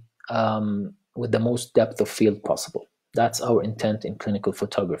the most depth of field possible. That's our intent in clinical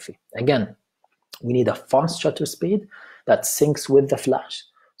photography. Again, we need a fast shutter speed that syncs with the flash.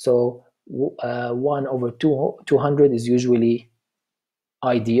 So 1/200 is usually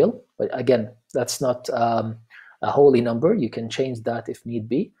ideal, but again, that's not a holy number. You can change that if need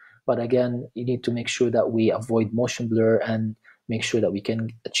be, but again, you need to make sure that we avoid motion blur and make sure that we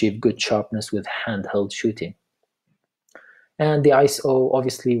can achieve good sharpness with handheld shooting. And the ISO,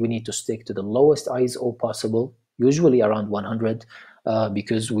 obviously, we need to stick to the lowest ISO possible, usually around 100,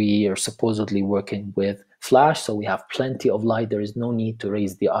 because we are supposedly working with flash, so we have plenty of light. There is no need to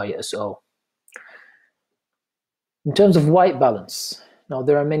raise the ISO. In terms of white balance, now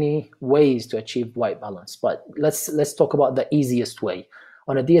there are many ways to achieve white balance, but let's talk about the easiest way.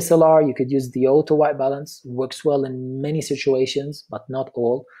 On a DSLR, you could use the auto white balance. It works well in many situations, but not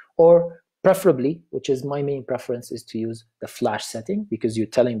all. Or preferably, which is my main preference, is to use the flash setting, because you're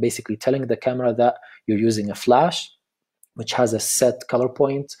basically telling the camera that you're using a flash, which has a set color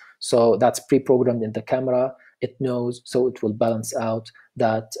point. So that's pre-programmed in the camera. It knows, so it will balance out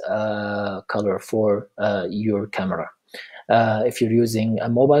that color for your camera. If you're using a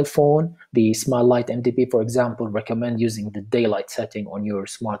mobile phone, the Smart Light MDP, for example, recommend using the daylight setting on your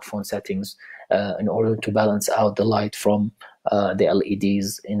smartphone settings in order to balance out the light from the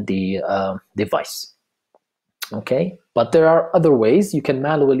LEDs in the device. Okay, but there are other ways. You can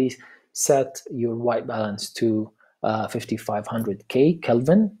manually set your white balance to 5500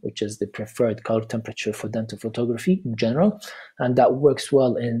 Kelvin, which is the preferred color temperature for dental photography in general, and that works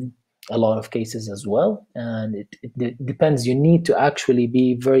well in a lot of cases as well. And it depends. You need to actually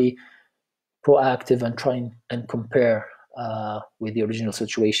be very proactive and try and compare with the original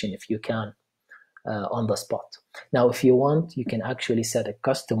situation if you can on the spot. Now, if you want, you can actually set a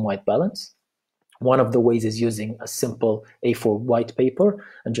custom white balance. One of the ways is using a simple A4 white paper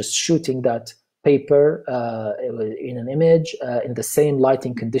and just shooting that paper in an image in the same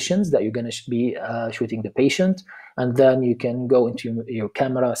lighting conditions that you're going to be shooting the patient. And then you can go into your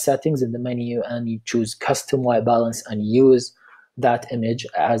camera settings in the menu and you choose custom white balance and use that image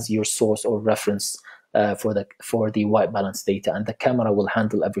as your source or reference for the white balance data, and the camera will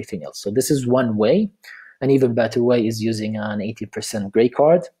handle everything else. So this is one way. An even better way is using an 80% gray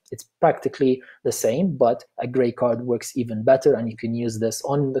card. It's practically the same, but a gray card works even better, and you can use this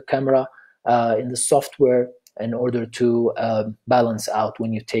on the camera in the software in order to balance out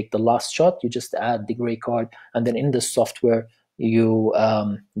when you take the last shot. You just add the gray card, and then in the software you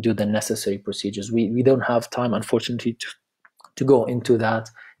do the necessary procedures. We don't have time, unfortunately, to go into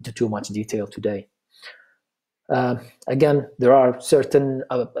too much detail today. Again, there are certain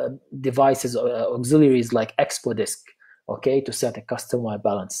devices, auxiliaries like ExpoDisc, okay, to set a custom white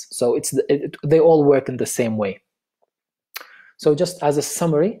balance. So they all work in the same way. So just as a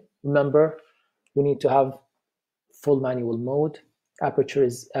summary, remember, we need to have full manual mode, aperture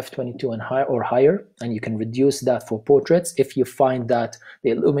is f22 and higher or higher, and you can reduce that for portraits if you find that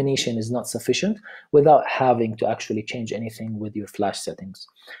the illumination is not sufficient without having to actually change anything with your flash settings.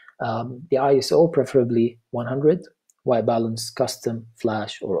 The ISO preferably 100, white balance, custom,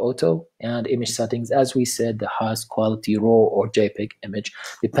 flash, or auto, and image settings, as we said, the highest quality RAW or JPEG image,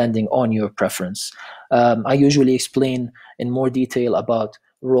 depending on your preference. I usually explain in more detail about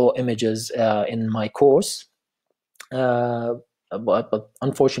RAW images in my course, but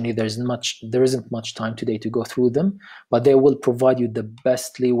unfortunately there isn't much time today to go through them, but they will provide you the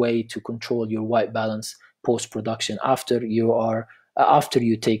best way to control your white balance post-production after you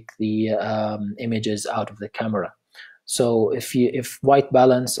take the images out of the camera. So if white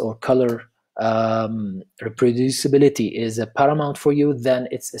balance or color reproducibility is a paramount for you, then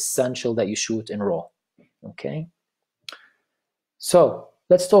it's essential that you shoot in RAW. Okay, so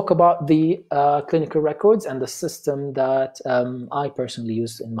let's talk about the clinical records and the system that I personally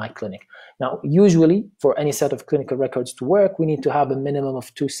use in my clinic. Now, usually for any set of clinical records to work, we need to have a minimum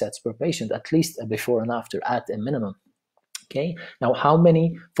of 2 sets per patient, at least a before and after at a minimum. Okay, now how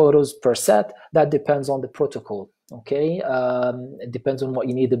many photos per set? That depends on the protocol. Okay, it depends on what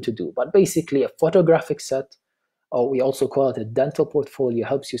you need them to do. But basically, a photographic set, or we also call it a dental portfolio,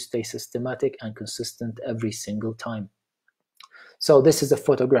 helps you stay systematic and consistent every single time. So this is a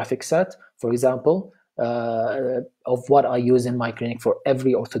photographic set, for example, of what I use in my clinic for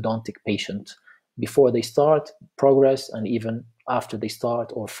every orthodontic patient, before they start, progress, and even after they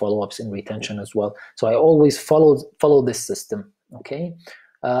start, or follow-ups in retention as well. So I always follow this system. Okay.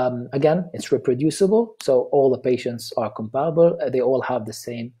 Again, it's reproducible, so all the patients are comparable. They all have the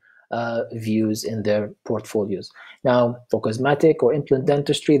same views in their portfolios. Now, for cosmetic or implant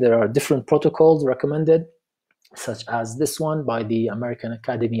dentistry, there are different protocols recommended, such as this one by the American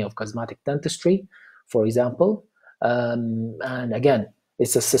Academy of Cosmetic Dentistry, for example. And again,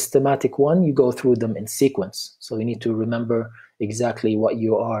 it's a systematic one. You go through them in sequence. So you need to remember exactly what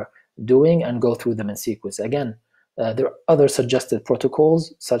you are doing and go through them in sequence. Again, there are other suggested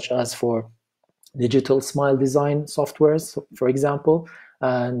protocols, such as for digital smile design softwares, for example,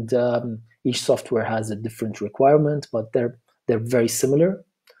 and each software has a different requirement, but they're very similar.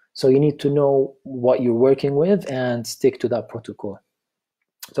 So you need to know what you're working with and stick to that protocol.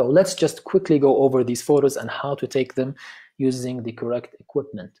 So let's just quickly go over these photos and how to take them using the correct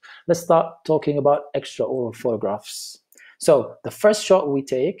equipment. Let's start talking about extraoral photographs. So the first shot we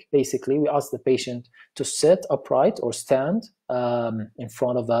take, basically, we ask the patient to sit upright or stand in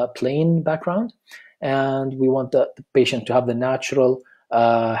front of a plain background. And we want the patient to have the natural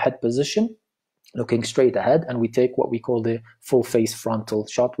head position, looking straight ahead. And we take what we call the full face frontal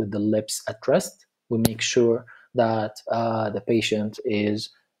shot with the lips at rest. We make sure that the patient is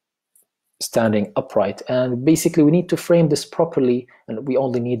standing upright. And basically, we need to frame this properly. And we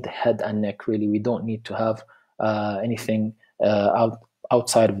only need the head and neck, really. We don't need to have anything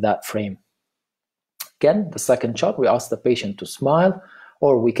outside of that frame. Again, the second shot, we ask the patient to smile,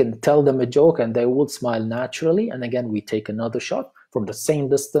 or we can tell them a joke and they will smile naturally. And again, we take another shot from the same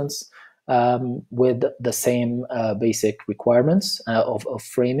distance with the same basic requirements of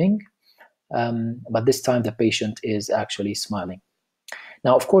framing. But this time the patient is actually smiling.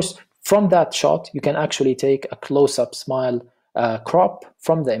 Now, of course, from that shot, you can actually take a close-up smile crop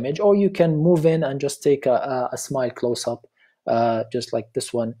from the image, or you can move in and just take a smile close-up, just like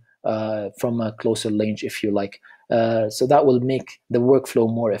this one, from a closer range if you like. So that will make the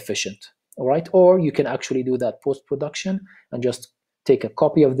workflow more efficient, all right? Or you can actually do that post-production and just take a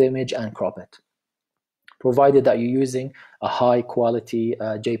copy of the image and crop it, provided that you're using a high-quality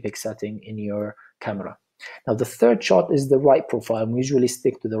JPEG setting in your camera. Now, the third shot is the right profile. We usually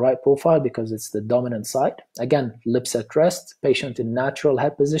stick to the right profile because it's the dominant side. Again, lips at rest, patient in natural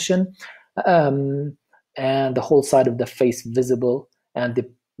head position, and the whole side of the face visible. And the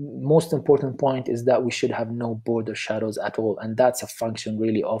most important point is that we should have no border shadows at all. And that's a function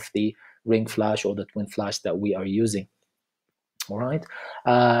really of the ring flash or the twin flash that we are using. All right.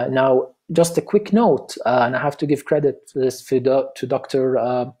 Now, just a quick note, and I have to give credit for this to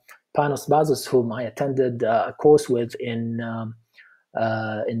Dr. Panos Bazos, whom I attended a course with in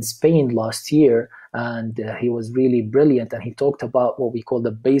Spain last year, and he was really brilliant. And he talked about what we call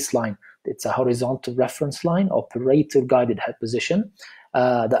the baseline. It's a horizontal reference line, operator guided head position,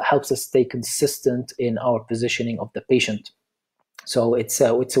 that helps us stay consistent in our positioning of the patient. So it's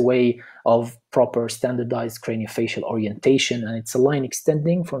a way of proper standardized craniofacial orientation, and it's a line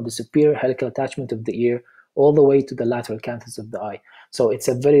extending from the superior helical attachment of the ear all the way to the lateral canthus of the eye. So it's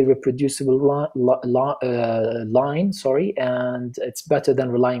a very reproducible line, and it's better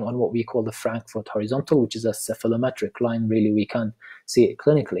than relying on what we call the Frankfurt horizontal, which is a cephalometric line. Really, we can't see it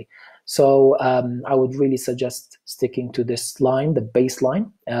clinically. So I would really suggest sticking to this line, the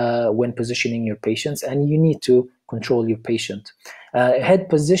baseline, when positioning your patients, and you need to control your patient. Head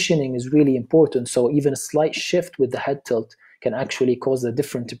positioning is really important, so even a slight shift with the head tilt can actually cause a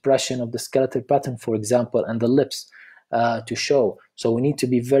different depression of the skeletal pattern, for example, and the lips to show. So we need to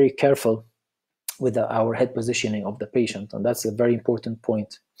be very careful with our head positioning of the patient, and that's a very important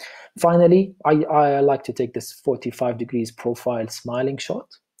point. Finally, I like to take this 45 degrees profile smiling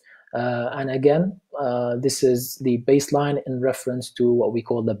shot. And again, this is the baseline in reference to what we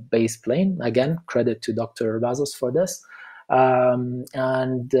call the base plane. Again, credit to Dr. Bazos for this.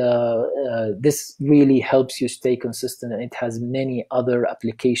 This really helps you stay consistent, and it has many other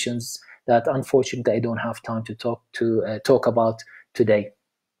applications that unfortunately I don't have time to talk about today.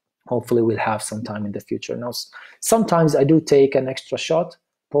 Hopefully we'll have some time in the future. Now, sometimes I do take an extra shot,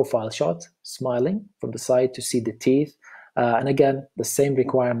 profile shot, smiling from the side to see the teeth. And again, the same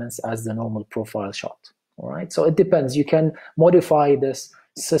requirements as the normal profile shot. All right, so it depends. You can modify this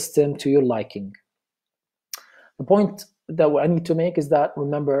system to your liking. The point that I need to make is that,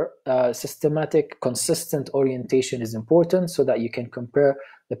 remember, systematic, consistent orientation is important so that you can compare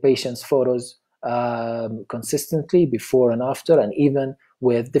the patient's photos consistently before and after, and even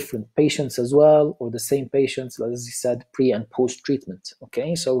with different patients as well, or the same patients, as you said, pre and post treatment.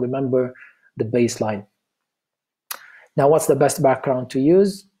 Okay, so remember the baseline. Now, what's the best background to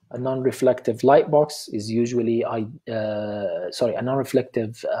use? A non-reflective light box is usually, a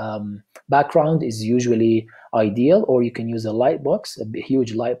non-reflective background is usually ideal, or you can use a light box, a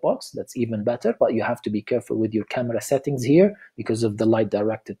huge light box, that's even better, but you have to be careful with your camera settings here because of the light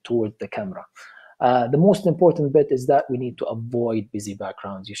directed toward the camera. The most important bit is that we need to avoid busy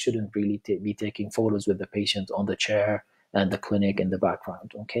backgrounds. You shouldn't really be taking photos with the patient on the chair and the clinic in the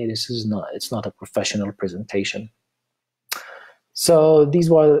background, okay? It's not a professional presentation. So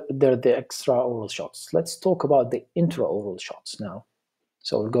they're the extraoral shots. Let's talk about the intraoral shots now.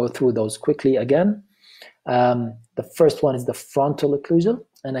 So we'll go through those quickly again. The first one is the frontal occlusal.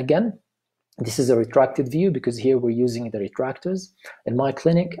 And again, this is a retracted view because here we're using the retractors. In my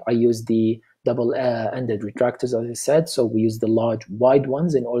clinic, I use the double-ended retractors, as I said. So we use the large, wide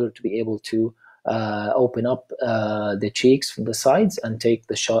ones in order to be able to open up the cheeks from the sides and take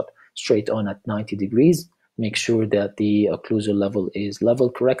the shot straight on at 90 degrees. Make sure that the occlusal level is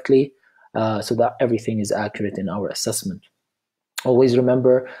leveled correctly so that everything is accurate in our assessment. Always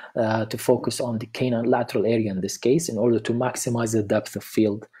remember to focus on the canine lateral area in this case in order to maximize the depth of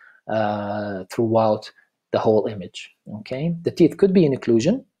field throughout the whole image. Okay, the teeth could be in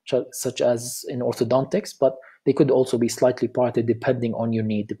occlusion, such as in orthodontics, but they could also be slightly parted depending on your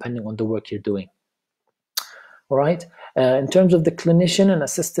need, depending on the work you're doing. All right. In terms of the clinician and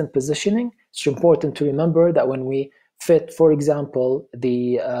assistant positioning, it's important to remember that when we fit, for example,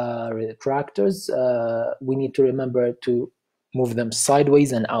 the retractors, we need to remember to move them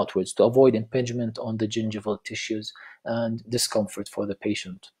sideways and outwards to avoid impingement on the gingival tissues and discomfort for the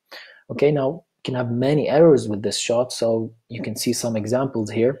patient. Okay, now you can have many errors with this shot, so you can see some examples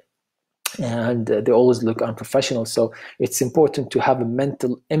here, and they always look unprofessional. So it's important to have a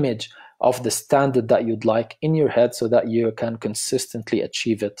mental image of the standard that you'd like in your head so that you can consistently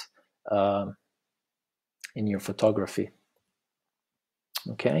achieve it in your photography.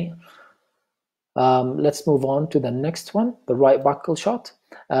 Okay, let's move on to the next one, the right buccal shot.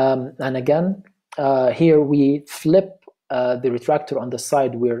 And again, here we flip the retractor on the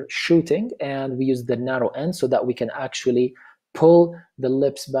side we're shooting, and we use the narrow end so that we can actually pull the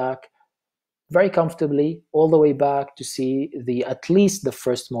lips back very comfortably all the way back to see at least the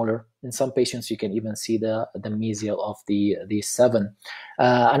first molar. In some patients, you can even see the mesial of the 7.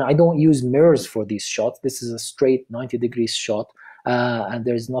 And I don't use mirrors for these shots. This is a straight 90 degrees shot, and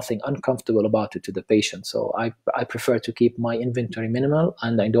there's nothing uncomfortable about it to the patient. So I prefer to keep my inventory minimal,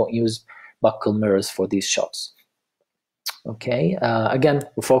 and I don't use buccal mirrors for these shots. Okay, again,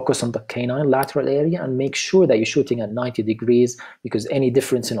 we focus on the canine lateral area and make sure that you're shooting at 90 degrees because any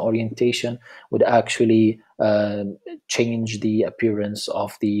difference in orientation would actually change the appearance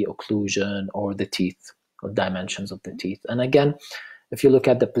of the occlusion or the teeth, or dimensions of the teeth. And again, if you look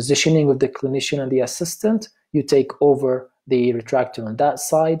at the positioning of the clinician and the assistant, you take over the retractor on that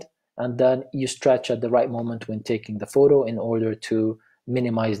side, and then you stretch at the right moment when taking the photo in order to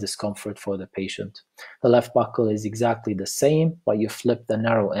minimize discomfort for the patient. The left buccal is exactly the same, but you flip the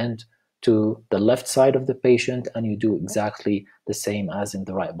narrow end to the left side of the patient and you do exactly the same as in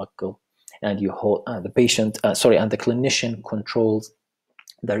the right buccal. and you hold the patient, and the clinician controls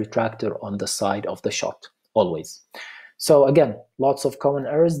the retractor on the side of the shot, always. So again, lots of common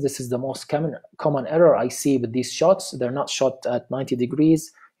errors. This is the most common error I see with these shots. They're not shot at 90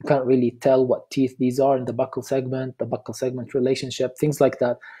 degrees. You can't really tell what teeth these are in the buccal segment relationship, things like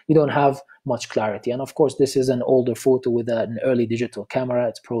that. You don't have much clarity. And of course, this is an older photo with an early digital camera.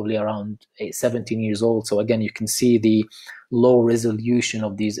 It's probably around 17 years old. So again, you can see the low resolution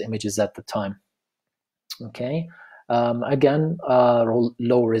of these images at the time. Okay. Again,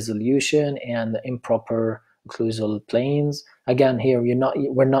 low resolution and improper occlusal planes. Again, here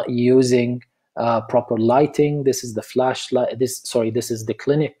we're not using proper lighting. This is the flashlight. This is the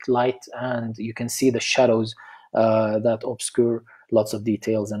clinic light, and you can see the shadows that obscure lots of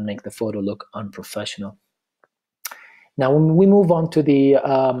details and make the photo look unprofessional. Now, when we move on to the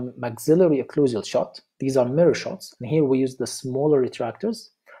maxillary occlusal shot, these are mirror shots, and here we use the smaller retractors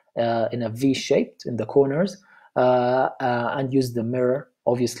in a V-shaped in the corners and use the mirror.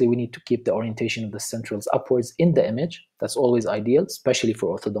 Obviously, we need to keep the orientation of the centrals upwards in the image. That's always ideal, especially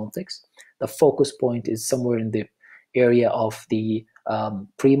for orthodontics. The focus point is somewhere in the area of the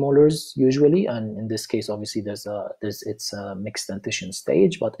premolars usually, and in this case, obviously, it's a mixed dentition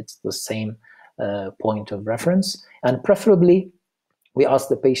stage, but it's the same point of reference. And preferably, we ask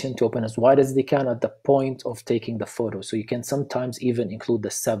the patient to open as wide as they can at the point of taking the photo. So you can sometimes even include the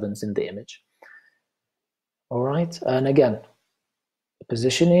 7s in the image. All right, and again,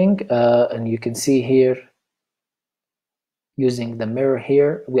 positioning, and you can see here, using the mirror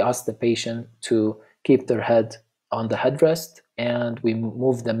here, we ask the patient to keep their head on the headrest, and we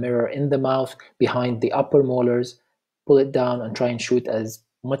move the mirror in the mouth behind the upper molars, pull it down and try and shoot as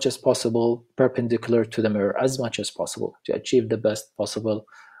much as possible perpendicular to the mirror, as much as possible, to achieve the best possible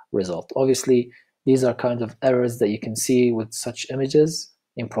result. Obviously, these are kind of errors that you can see with such images,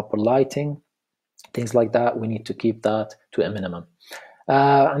 improper lighting, things like that. We need to keep that to a minimum.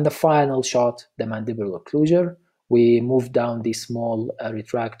 And the final shot, the mandibular occlusure, we move down these small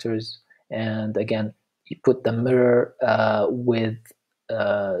retractors, and again, you put the mirror with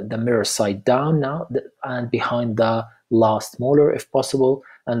the mirror side down now and behind the last molar if possible,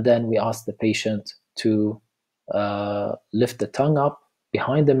 and then we ask the patient to lift the tongue up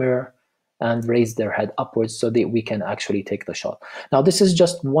behind the mirror and raise their head upwards so that we can actually take the shot. Now, this is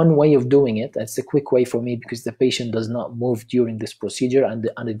just one way of doing it. It's a quick way for me because the patient does not move during this procedure, and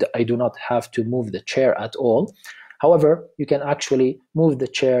I do not have to move the chair at all. However, you can actually move the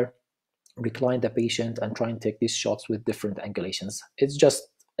chair, recline the patient, and try and take these shots with different angulations. It's just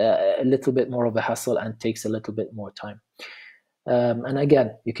a little bit more of a hassle and takes a little bit more time. And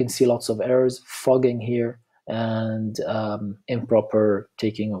again, you can see lots of errors, fogging here, and improper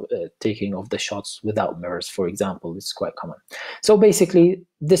taking of the shots without mirrors, for example. It's quite common. So basically,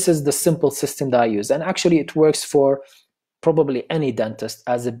 this is the simple system that I use, and actually it works for probably any dentist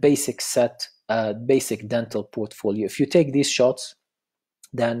as a basic set, basic dental portfolio. If you take these shots,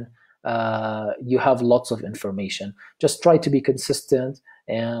 then you have lots of information. Just try to be consistent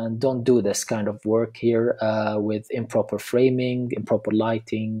and don't do this kind of work here with improper framing, improper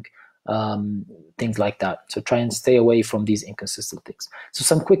lighting, things like that. So try and stay away from these inconsistent things. So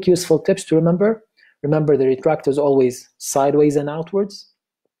some quick useful tips to remember. Remember, the retractor is always sideways and outwards.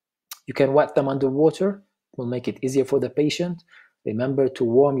 You can wet them under water. It will make it easier for the patient. Remember to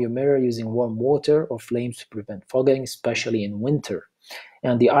warm your mirror using warm water or flames to prevent fogging, especially in winter.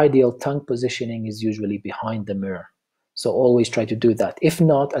 And the ideal tongue positioning is usually behind the mirror. So always try to do that. If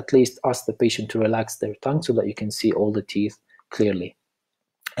not, at least ask the patient to relax their tongue so that you can see all the teeth clearly.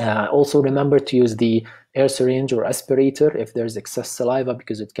 Also remember to use the air syringe or aspirator if there's excess saliva,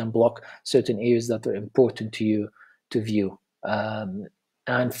 because it can block certain areas that are important to you to view.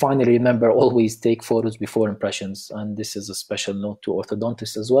 And finally, remember, always take photos before impressions. And this is a special note to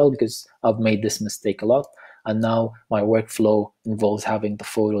orthodontists as well, because I've made this mistake a lot. And now my workflow involves having the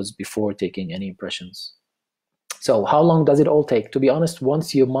photos before taking any impressions. So how long does it all take? To be honest,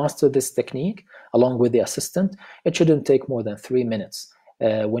 once you master this technique, along with the assistant, it shouldn't take more than 3 minutes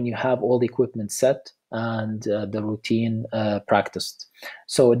when you have all the equipment set and the routine practiced.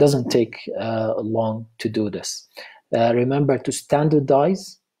 So it doesn't take long to do this. Remember to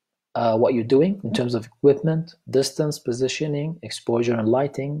standardize what you're doing in terms of equipment, distance, positioning, exposure and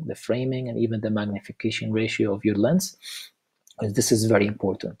lighting, the framing, and even the magnification ratio of your lens, because this is very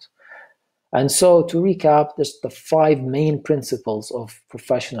important. And so to recap, there's the 5 main principles of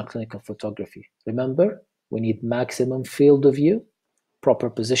professional clinical photography. Remember, we need maximum field of view, proper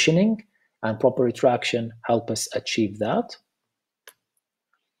positioning, and proper retraction help us achieve that.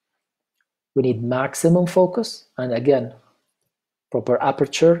 We need maximum focus, and again, Proper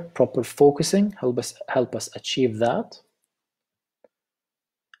aperture, proper focusing help us achieve that.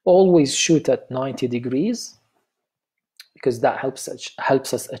 Always shoot at 90 degrees because that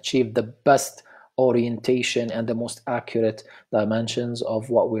helps us achieve the best orientation and the most accurate dimensions of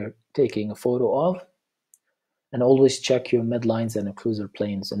what we're taking a photo of. And always check your midlines and occlusal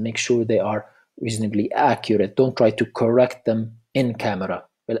planes and make sure they are reasonably accurate. Don't try to correct them in camera.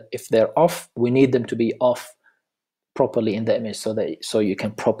 But if they're off, we need them to be off properly in the image so you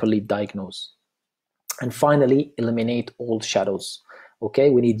can properly diagnose. And finally, eliminate all shadows. Okay,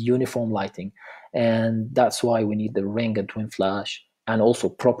 we need uniform lighting, and that's why we need the ring and twin flash, and also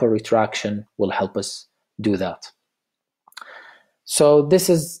proper retraction will help us do that. So this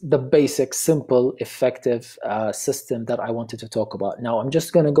is the basic, simple, effective system that I wanted to talk about. Now I'm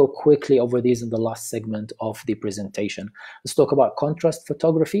just going to go quickly over these in the last segment of the presentation. Let's talk about contrast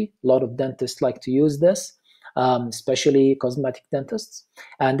photography. A lot of dentists like to use this, especially cosmetic dentists.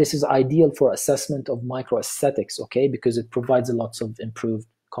 And this is ideal for assessment of microaesthetics, okay, because it provides lots of improved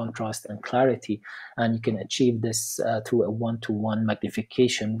contrast and clarity. And you can achieve this through a 1-to-1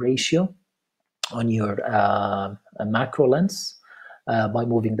 magnification ratio on your macro lens. By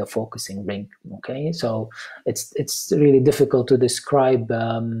moving the focusing ring, okay? So it's really difficult to describe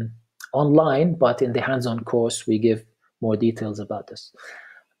online, but in the hands-on course, we give more details about this.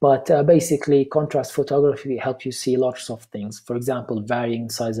 But basically, contrast photography helps you see lots of things. For example, varying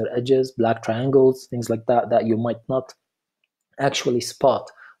incisor edges, black triangles, things like that you might not actually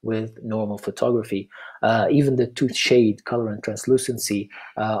spot with normal photography. Even the tooth shade, color, and translucency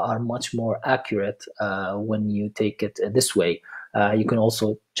are much more accurate when you take it this way. You can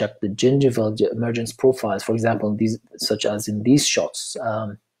also check the gingival emergence profiles, for example, such as in these shots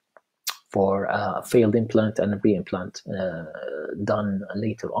for a failed implant and a re-implant done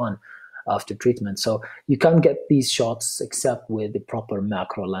later on after treatment. So you can't get these shots except with the proper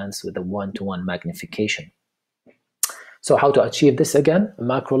macro lens with a 1-to-1 magnification. So how to achieve this again? A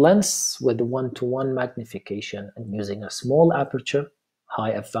macro lens with a 1-to-1 magnification and using a small aperture,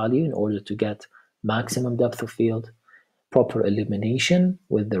 high f value in order to get maximum depth of field, proper illumination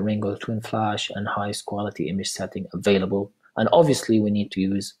with the ring or twin flash, and highest quality image setting available. And obviously we need to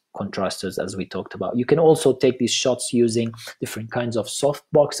use contrasters as we talked about. You can also take these shots using different kinds of soft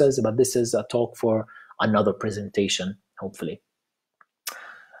boxes, but this is a talk for another presentation, hopefully.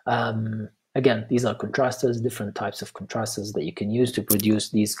 Again, these are contrasters, different types of contrasters that you can use to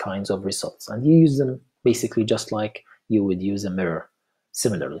produce these kinds of results. And you use them basically just like you would use a mirror,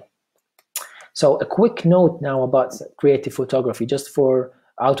 similarly. So a quick note now about creative photography, just for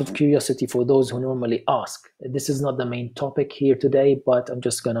out of curiosity for those who normally ask. This is not the main topic here today, but I'm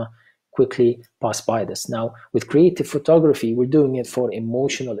just gonna quickly pass by this. Now, with creative photography, we're doing it for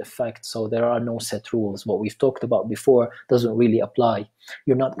emotional effect, so there are no set rules. What we've talked about before doesn't really apply.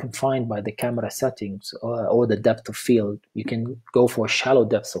 You're not confined by the camera settings or the depth of field. You can go for shallow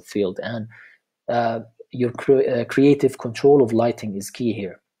depths of field, and your creative control of lighting is key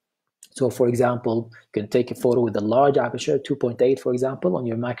here. So for example, you can take a photo with a large aperture, 2.8 for example, on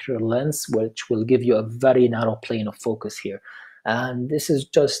your macro lens, which will give you a very narrow plane of focus here. And this is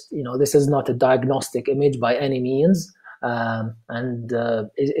just, this is not a diagnostic image by any means.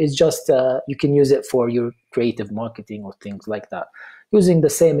 It's just, you can use it for your creative marketing or things like that, using the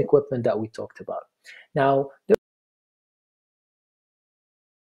same equipment that we talked about. Now, there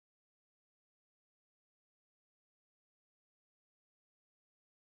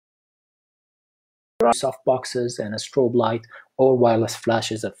are soft boxes and a strobe light or wireless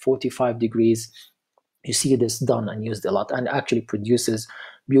flashes at 45 degrees. You see this done and used a lot, and actually produces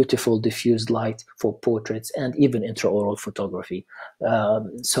beautiful diffused light for portraits and even intraoral photography.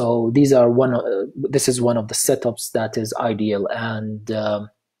 So these are this is one of the setups that is ideal, and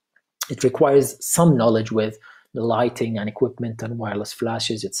it requires some knowledge with the lighting and equipment and wireless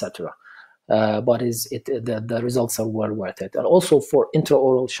flashes, etc. But the results are well worth it. And also for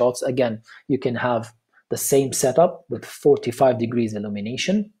intraoral shots, again, you can have the same setup with 45 degrees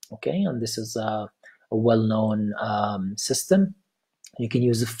illumination, okay, and this is a well-known system. You can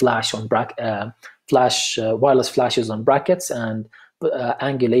use a flash on wireless flashes on brackets and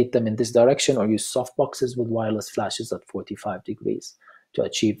angulate them in this direction, or use soft boxes with wireless flashes at 45 degrees to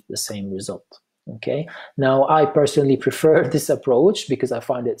achieve the same result. Okay. Now, I personally prefer this approach because I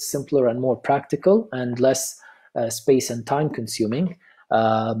find it simpler and more practical and less space and time consuming.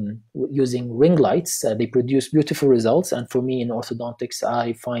 Using ring lights, they produce beautiful results, and for me in orthodontics,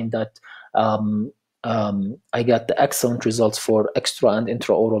 I find that I get the excellent results for extra and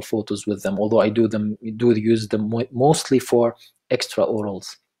intraoral photos with them, although I do use them mostly for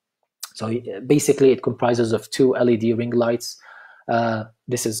extraorals. So basically it comprises of 2 LED ring lights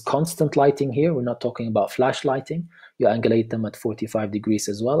This is constant lighting here. We're not talking about flash lighting. You angulate them at 45 degrees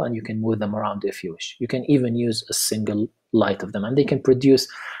as well, and you can move them around if you wish. You can even use a single light of them, and they can produce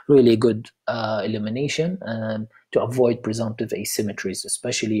really good illumination to avoid presumptive asymmetries,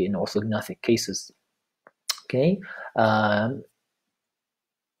 especially in orthognathic cases. Okay,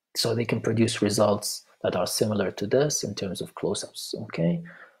 so they can produce results that are similar to this in terms of close-ups. Okay,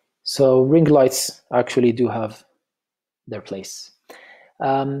 so ring lights actually do have their place.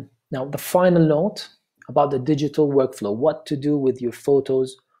 Now, the final note about the digital workflow, what to do with your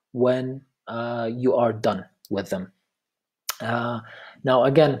photos when you are done with them. Now,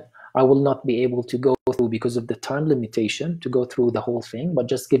 again, I will not be able to go through, because of the time limitation, to go through the whole thing, but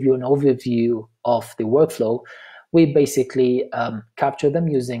just give you an overview of the workflow. We basically capture them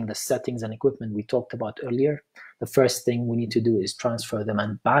using the settings and equipment we talked about earlier. The first thing we need to do is transfer them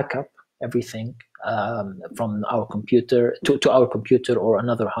and back up everything from our computer to our computer or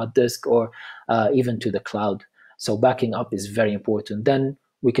another hard disk, or even to the cloud. So backing up is very important. Then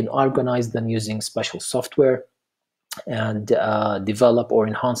we can organize them using special software and develop or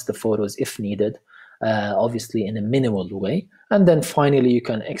enhance the photos if needed, obviously in a minimal way. And then finally, you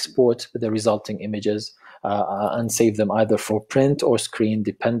can export the resulting images and save them either for print or screen,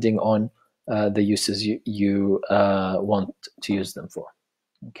 depending on the uses you want to use them for.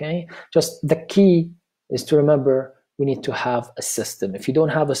 Okay, just the key is to remember we need to have a system. If you don't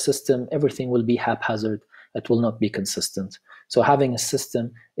have a system, everything will be haphazard. It will not be consistent. So having a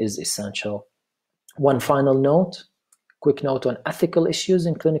system is essential. One final note, quick note on ethical issues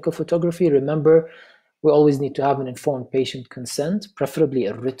in clinical photography. Remember, we always need to have an informed patient consent, preferably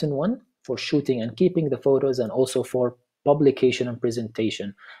a written one, for shooting and keeping the photos, and also for publication and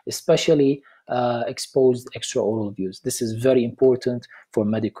presentation, especially exposed extraoral views. This is very important for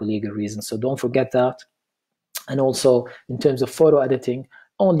medical legal reasons, so don't forget that. And also, in terms of photo editing,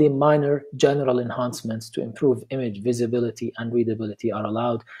 only minor general enhancements to improve image visibility and readability are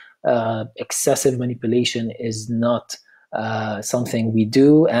allowed. Excessive manipulation is not something we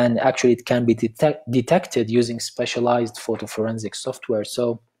do, and actually it can be detected using specialized photoforensic software.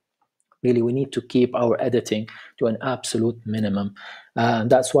 So really, we need to keep our editing to an absolute minimum.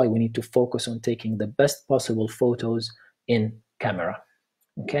 That's why we need to focus on taking the best possible photos in camera.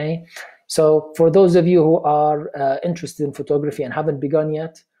 Okay, so for those of you who are interested in photography and haven't begun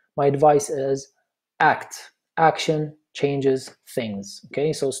yet, my advice is act. Action changes things.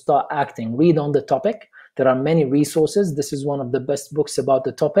 Okay, so start acting. Read on the topic. There are many resources. This is one of the best books about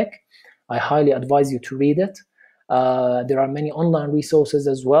the topic. I highly advise you to read it. There are many online resources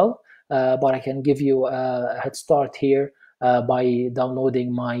as well. But I can give you a head start here by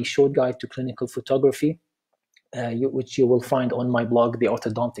downloading my short guide to clinical photography, which you will find on my blog, the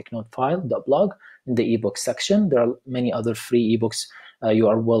Orthodontic Notefile blog, in the ebook section. There are many other free ebooks you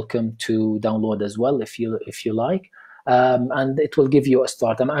are welcome to download as well if you like, and it will give you a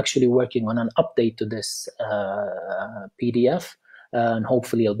start. I'm actually working on an update to this PDF, and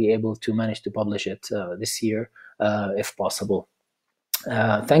hopefully I'll be able to manage to publish it this year if possible.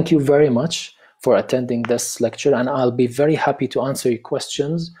 Thank you very much for attending this lecture, and I'll be very happy to answer your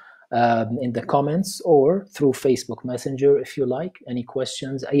questions in the comments or through Facebook Messenger if you like. Any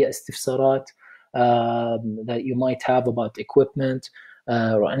questions, أي استفسارات that you might have about equipment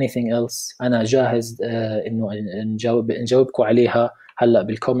or anything else، أنا جاهز إنه نجاوبكم عليها هلا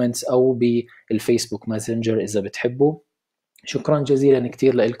بالكومنتس أو بالفيسبوك ماسنجر إذا بتحبوا. شكرا جزيلا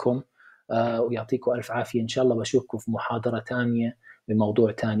كتير لكم ويعطيكم ألف عافية. إن شاء الله بشوفكم في محاضرة تانية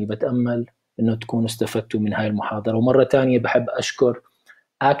بموضوع تاني. بتأمل إنه تكونوا استفدتوا من هاي المحاضرة. ومرة تانية بحب أشكر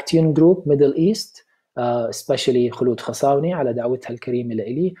Action Group Middle East, especially خلود خصاوني على دعوتها الكريمة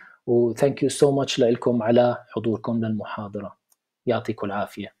لإلي. و thank you so much لكم على حضوركم للمحاضرة. يعطيكم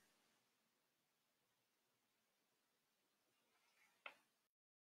العافية.